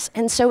programs.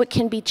 And so it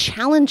can be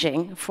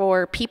challenging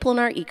for people in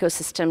our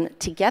ecosystem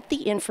to get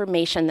the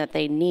information that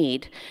they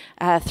need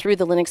through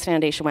the Linux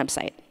Foundation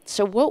website.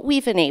 So what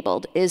we've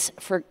enabled is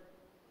for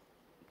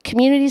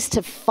communities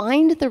to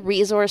find the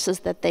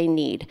resources that they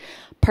need,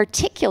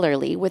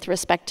 particularly with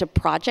respect to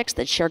projects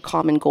that share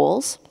common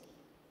goals,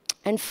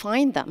 and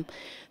find them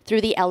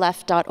through the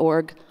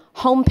lf.org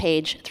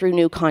homepage through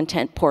new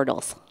content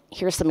portals.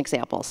 Here's some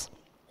examples.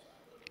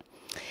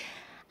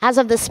 As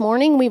of this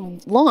morning,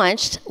 we've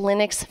launched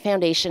Linux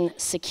Foundation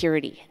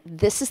Security.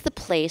 This is the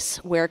place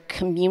where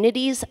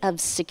communities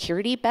of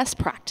security best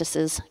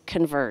practices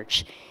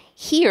converge.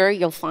 Here,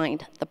 you'll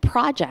find the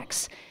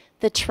projects,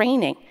 the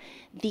training,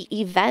 the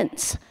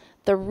events,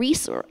 the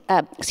research,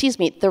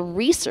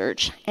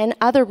 and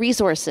other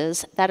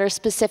resources that are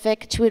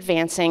specific to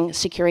advancing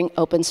securing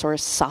open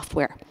source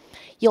software.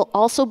 You'll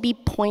also be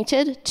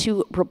pointed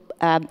to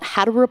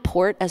how to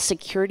report a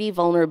security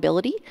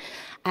vulnerability,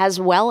 as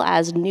well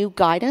as new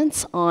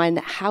guidance on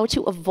how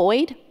to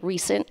avoid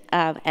recent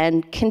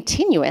and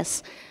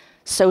continuous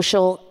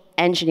social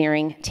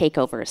engineering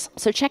takeovers.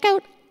 So check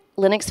out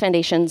Linux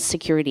Foundation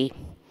Security.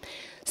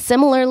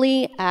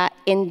 Similarly,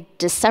 in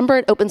December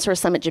at Open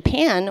Source Summit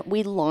Japan,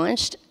 we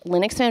launched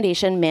Linux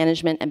Foundation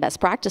Management and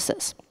Best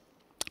Practices,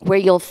 where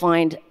you'll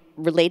find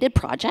related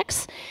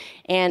projects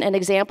and an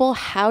example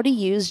how to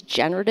use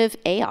generative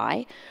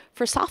AI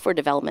for software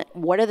development.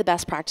 What are the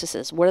best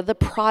practices? What are the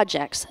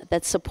projects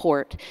that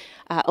support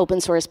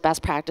open source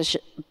best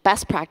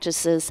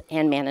practices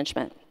and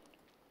management?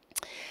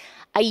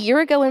 A year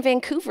ago in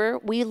Vancouver,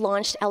 we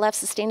launched LF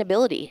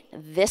Sustainability.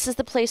 This is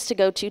the place to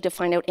go to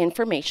find out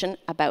information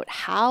about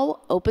how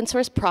open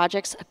source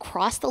projects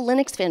across the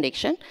Linux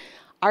Foundation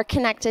are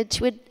connected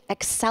to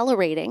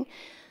accelerating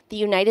the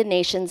United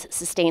Nations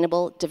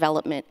Sustainable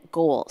Development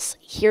Goals.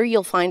 Here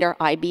you'll find our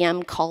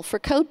IBM Call for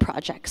Code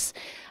projects,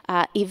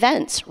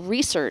 events,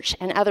 research,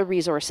 and other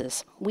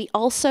resources. We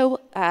also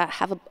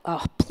have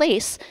a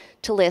place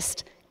to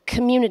list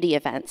community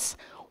events.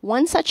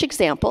 One such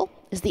example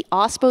is the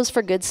OSPOs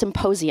for Good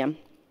Symposium,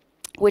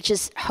 which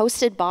is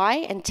hosted by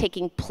and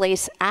taking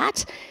place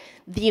at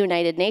the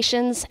United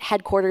Nations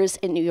headquarters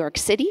in New York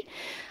City,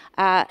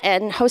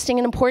 and hosting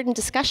an important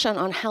discussion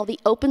on how the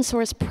Open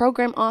Source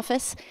Program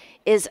Office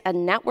is a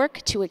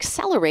network to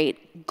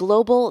accelerate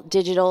global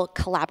digital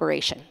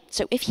collaboration.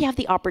 So if you have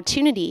the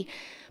opportunity,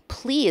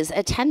 please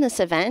attend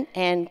this event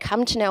and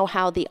come to know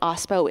how the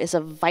OSPO is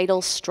a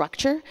vital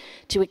structure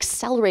to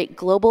accelerate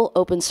global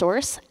open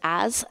source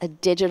as a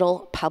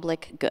digital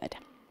public good.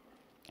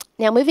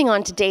 Now moving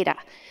on to data.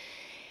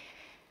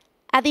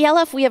 At the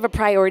LF, we have a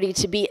priority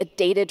to be a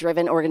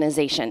data-driven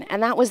organization,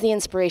 and that was the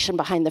inspiration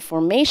behind the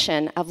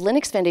formation of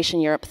Linux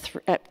Foundation Europe,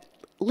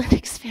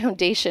 Linux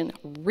Foundation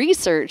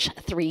Research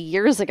 3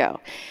 years ago.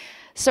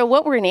 So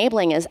what we're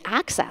enabling is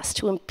access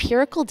to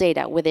empirical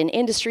data within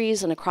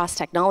industries and across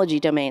technology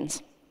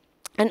domains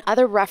and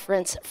other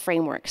reference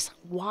frameworks.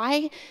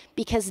 Why?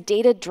 Because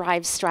data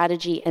drives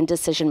strategy and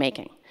decision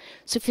making.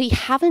 So if you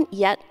haven't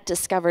yet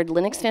discovered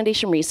Linux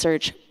Foundation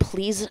Research,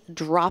 please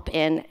drop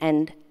in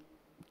and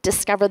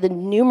discover the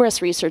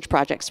numerous research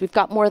projects. We've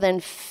got more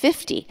than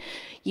 50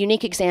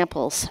 unique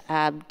examples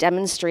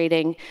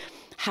demonstrating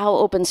how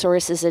open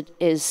source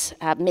is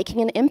making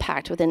an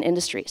impact within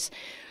industries.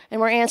 And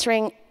we're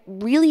answering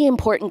really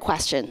important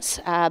questions.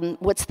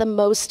 What's the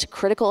most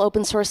critical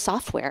open source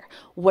software?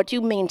 What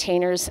do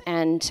maintainers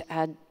and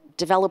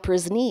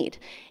developers need?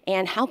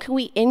 And how can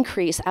we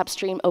increase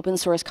upstream open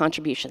source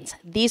contributions?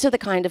 These are the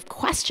kind of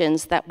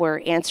questions that we're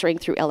answering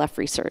through LF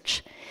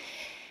Research.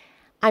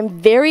 I'm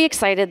very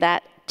excited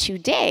that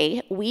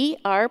today we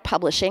are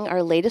publishing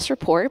our latest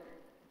report,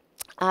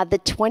 the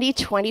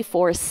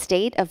 2024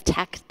 State of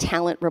Tech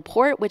Talent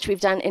Report, which we've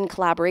done in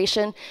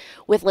collaboration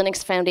with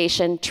Linux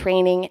Foundation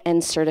Training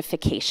and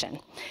Certification.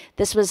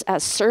 This was a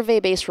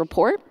survey-based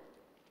report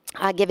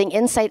giving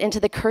insight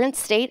into the current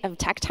state of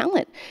tech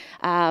talent.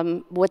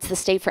 What's the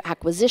state for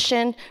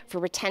acquisition, for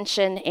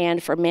retention,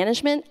 and for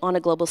management on a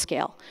global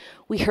scale.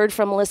 We heard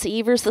from Melissa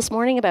Evers this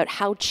morning about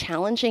how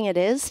challenging it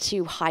is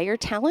to hire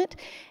talent,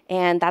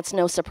 and that's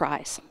no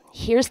surprise.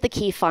 Here's the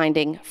key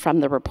finding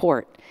from the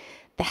report.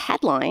 The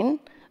headline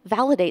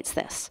validates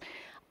this.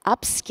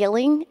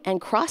 Upskilling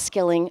and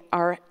cross-skilling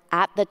are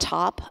at the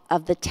top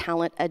of the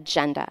talent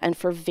agenda, and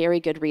for very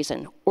good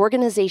reason.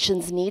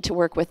 Organizations need to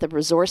work with the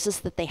resources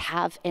that they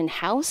have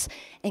in-house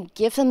and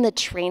give them the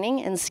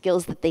training and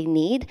skills that they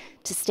need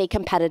to stay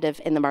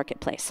competitive in the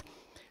marketplace.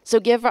 So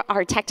give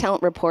our Tech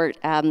Talent Report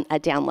a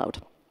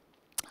download.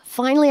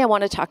 Finally, I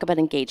want to talk about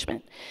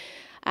engagement.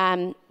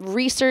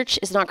 Research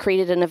is not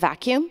created in a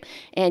vacuum,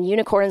 and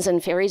unicorns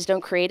and fairies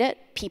don't create it,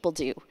 people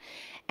do.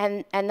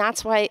 And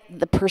that's why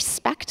the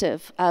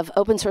perspective of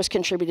open source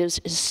contributors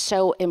is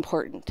so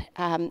important.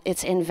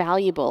 It's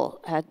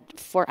invaluable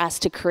for us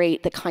to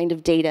create the kind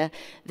of data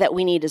that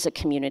we need as a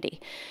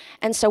community.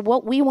 And so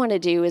what we want to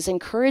do is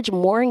encourage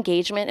more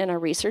engagement in our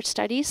research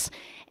studies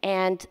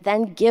and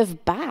then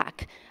give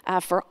back.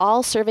 For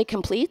all survey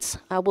completes,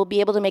 we'll be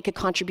able to make a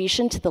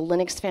contribution to the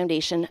Linux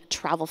Foundation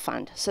Travel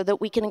Fund so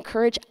that we can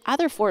encourage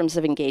other forms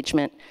of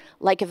engagement,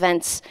 like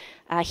events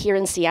here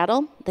in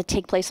Seattle that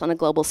take place on a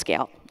global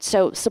scale.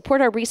 So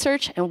support our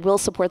research, and we'll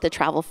support the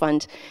Travel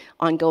Fund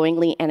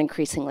ongoingly and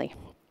increasingly.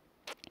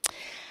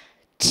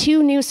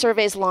 2 new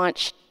surveys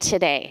launched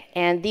today,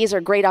 and these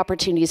are great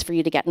opportunities for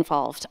you to get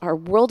involved. Our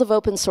World of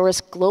Open Source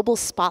Global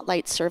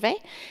Spotlight Survey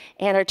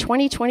and our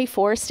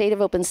 2024 State of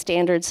Open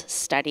Standards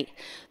Study.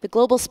 The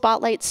Global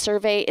Spotlight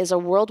Survey is a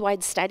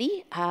worldwide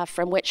study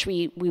from which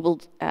we will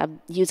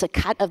use a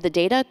cut of the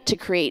data to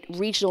create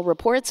regional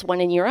reports,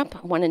 one in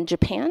Europe, one in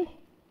Japan.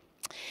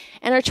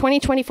 And our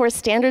 2024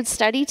 Standards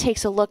Study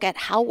takes a look at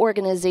how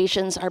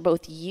organizations are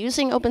both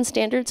using open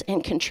standards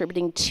and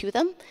contributing to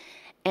them,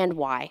 and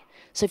why.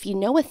 So if you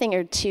know a thing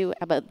or two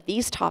about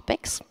these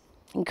topics,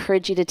 I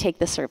encourage you to take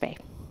the survey.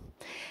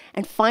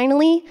 And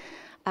finally,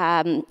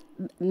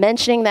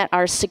 mentioning that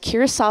our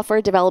secure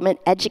software development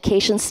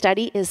education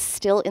study is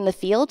still in the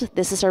field.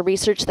 This is our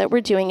research that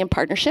we're doing in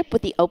partnership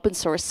with the Open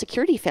Source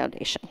Security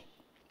Foundation.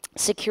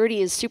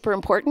 Security is super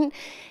important,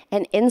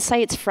 and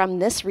insights from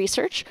this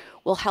research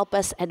will help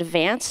us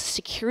advance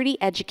security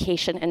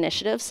education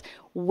initiatives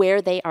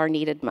where they are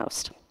needed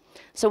most.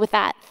 So with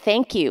that,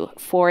 thank you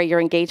for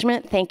your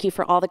engagement. Thank you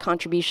for all the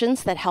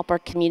contributions that help our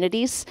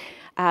communities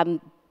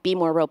be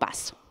more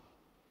robust.